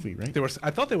Bigfoot movie, right?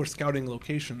 I thought they were scouting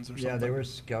locations or something. Yeah, they were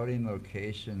scouting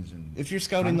locations and. If you're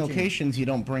scouting hunting. locations, you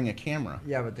don't bring a camera.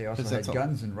 Yeah, but they also 'Cause had that's all-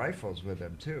 guns and rifles with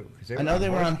them too. 'cause I know they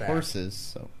were on horseback. horses,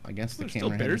 so I guess the There's camera still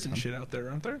had bears to and come. shit out there,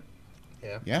 aren't there?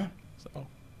 Yeah. Yeah. So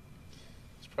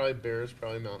It's probably bears,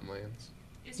 probably mountain lions.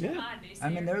 Is Yeah. your pod, I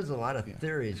mean, there's a lot of Yeah.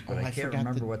 theories, but Oh, I I can't forgot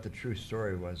remember to- what the true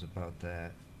story was about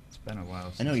that. It's been a while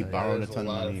since I know he borrowed a There's a ton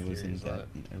of lot money. of He was in theories on debt it.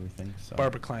 and everything. So.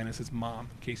 Barbara Klein is his mom,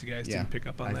 in case you guys Yeah. didn't pick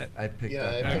up on that. I picked Yeah,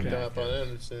 up I on picked that. up on it.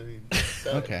 And said he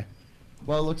said it. Okay.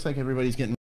 Well, it looks like everybody's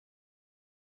getting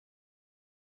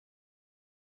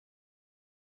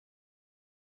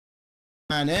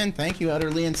on in. Thank you,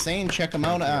 Utterly Insane. Check them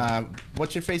out.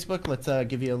 What's your Facebook? Let's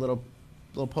give you a little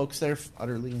pokes there. Go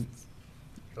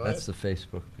That's ahead. the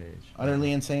Facebook page.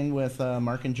 Utterly Insane with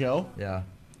Mark and Joe. Yeah.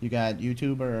 You got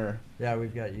YouTube or Yeah,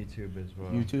 we've got YouTube as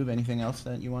well. YouTube? Anything else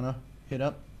that you want to hit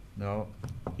up? No.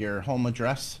 Your home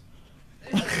address?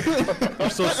 Your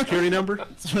social security number?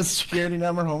 Social security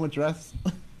number, home address,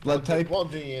 blood type.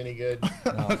 Won't do you any good.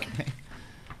 Okay.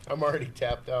 I'm already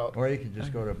tapped out. Or you can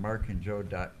just go to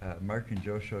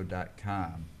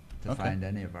markandjoeshow.com to Okay. find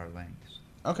any of our links.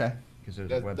 Okay. Because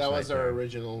there's a website. That was our there.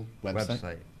 original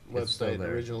Website. It's still website,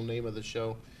 there. original name of the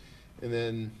show. And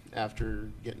then after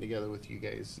getting together with you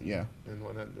guys Yeah. and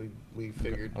whatnot, we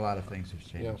figured, A lot of things have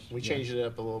changed. yeah, we changed it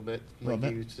up a little bit, Little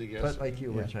like bit. you suggest. But like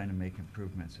you, we're Yeah. trying to make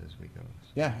improvements as we go.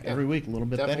 Yeah, Yeah. every week a little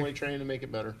bit Definitely better. trying to make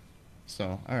it better.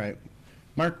 So, all right.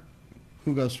 Mark,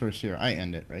 who goes first here? I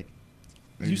end it, right?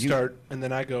 Or You start, and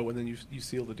then I go, and then you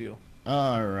seal the deal.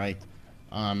 All right.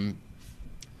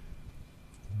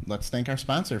 Let's thank our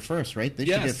sponsor first, right? They should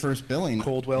Yes. get first billing.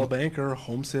 Coldwell Banker,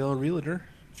 home sale realtor.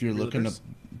 If you're looking to Realtors.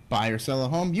 buy or sell a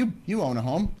home, you own a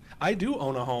home. I do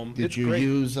own a home. Did It's you great.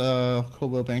 use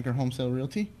Coldwell Banker Home Sale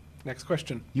Realty? Next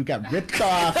question. You got ripped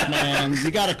off, man.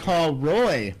 You got to call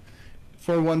Roy.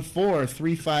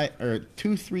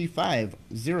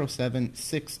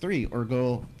 414-235-0763 or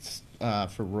go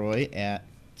for Roy at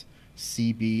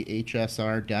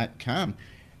cbhsr.com.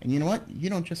 And you know what? You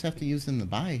don't just have to use them to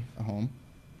buy a home.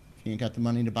 If you ain't got the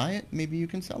money to buy it, maybe you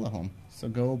can sell a home. So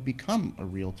go become a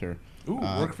realtor. Ooh,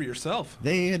 work for yourself.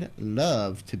 They'd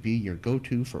love to be your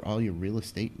go-to for all your real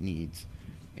estate needs.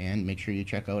 And make sure you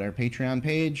check out our Patreon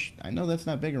page. I know that's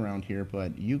not big around here,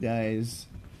 but you guys,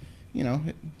 you know,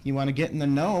 you want to get in the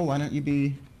know, why don't you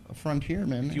be a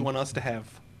frontierman? If you want us to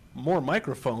have more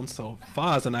microphones so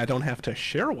Foz and I don't have to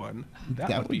share one,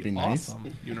 that would be nice.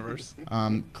 awesome, universe.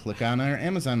 Click on our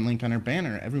Amazon link on our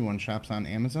banner. Everyone shops on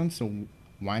Amazon, so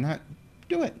why not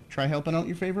do it? Try helping out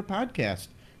your favorite podcast.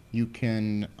 You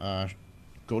can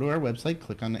go to our website,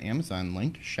 click on the Amazon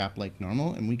link, shop like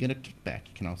normal, and we get a kickback.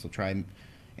 You can also try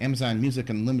Amazon Music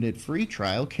Unlimited free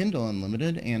trial, Kindle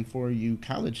Unlimited, and for you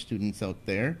college students out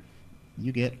there,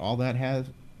 you get all that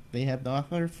they have to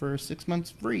offer for 6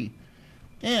 months free.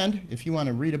 And if you want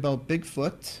to read about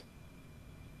Bigfoots,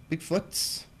 Big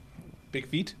feet? big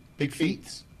feet,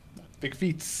 Big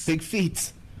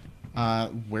feet.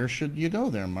 where should you go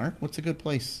there, Mark? What's a good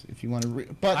place if you want to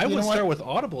read? But I you would know what? start with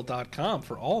audible.com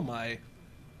for all my...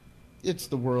 It's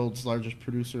the world's largest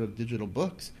producer of digital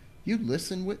books. You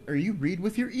listen with, or you read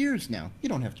with your ears now. You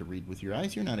don't have to read with your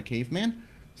eyes. You're not a caveman.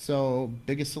 So,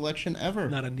 biggest selection ever.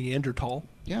 Not a Neanderthal.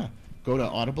 Yeah. Go to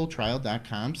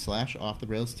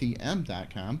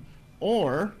audibletrial.com/offtherailstm.com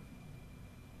or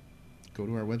go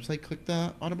to our website, click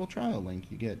the Audible Trial link.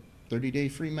 You get 30-day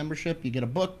free membership. You get a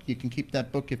book. You can keep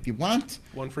that book if you want.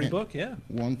 One free And book, yeah.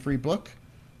 One free book.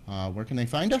 Where can they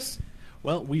find us?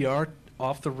 Well, we are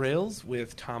Off the Rails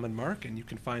with Tom and Mark, and you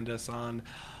can find us on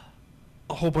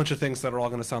a whole bunch of things that are all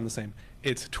going to sound the same.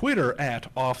 It's Twitter at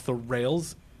Off the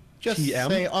Rails Just TM.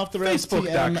 say Off the Rails TM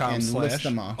Facebook.com and list /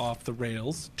 them off. Off the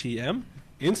Rails TM.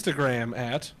 Instagram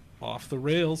at Off the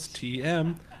Rails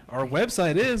TM. Our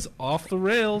website is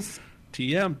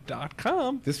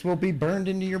offtherailstm.com. This will be burned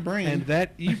into your brain. And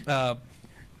that,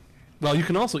 well, you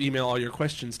can also email all your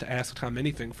questions to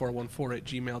AskTomAnything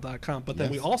 414@gmail.com. But then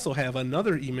we Yes. also have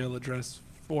another email address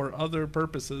for other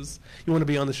purposes. You want to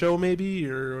be on the show, maybe,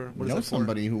 or what is know that for?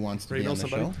 somebody who wants to Or you be know on the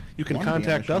somebody? show. You can Want to be on the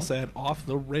contact show. us at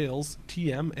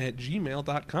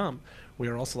offtherailstm@gmail.com. We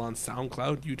are also on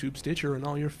SoundCloud, YouTube, Stitcher, and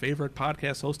all your favorite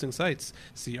podcast hosting sites.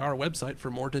 See our website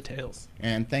for more details.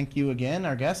 And thank you again,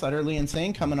 our guest, Utterly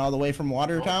Insane, coming all the way from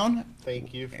Watertown.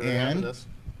 Thank you for And- having us.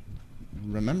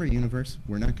 Remember, universe,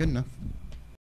 we're not good enough.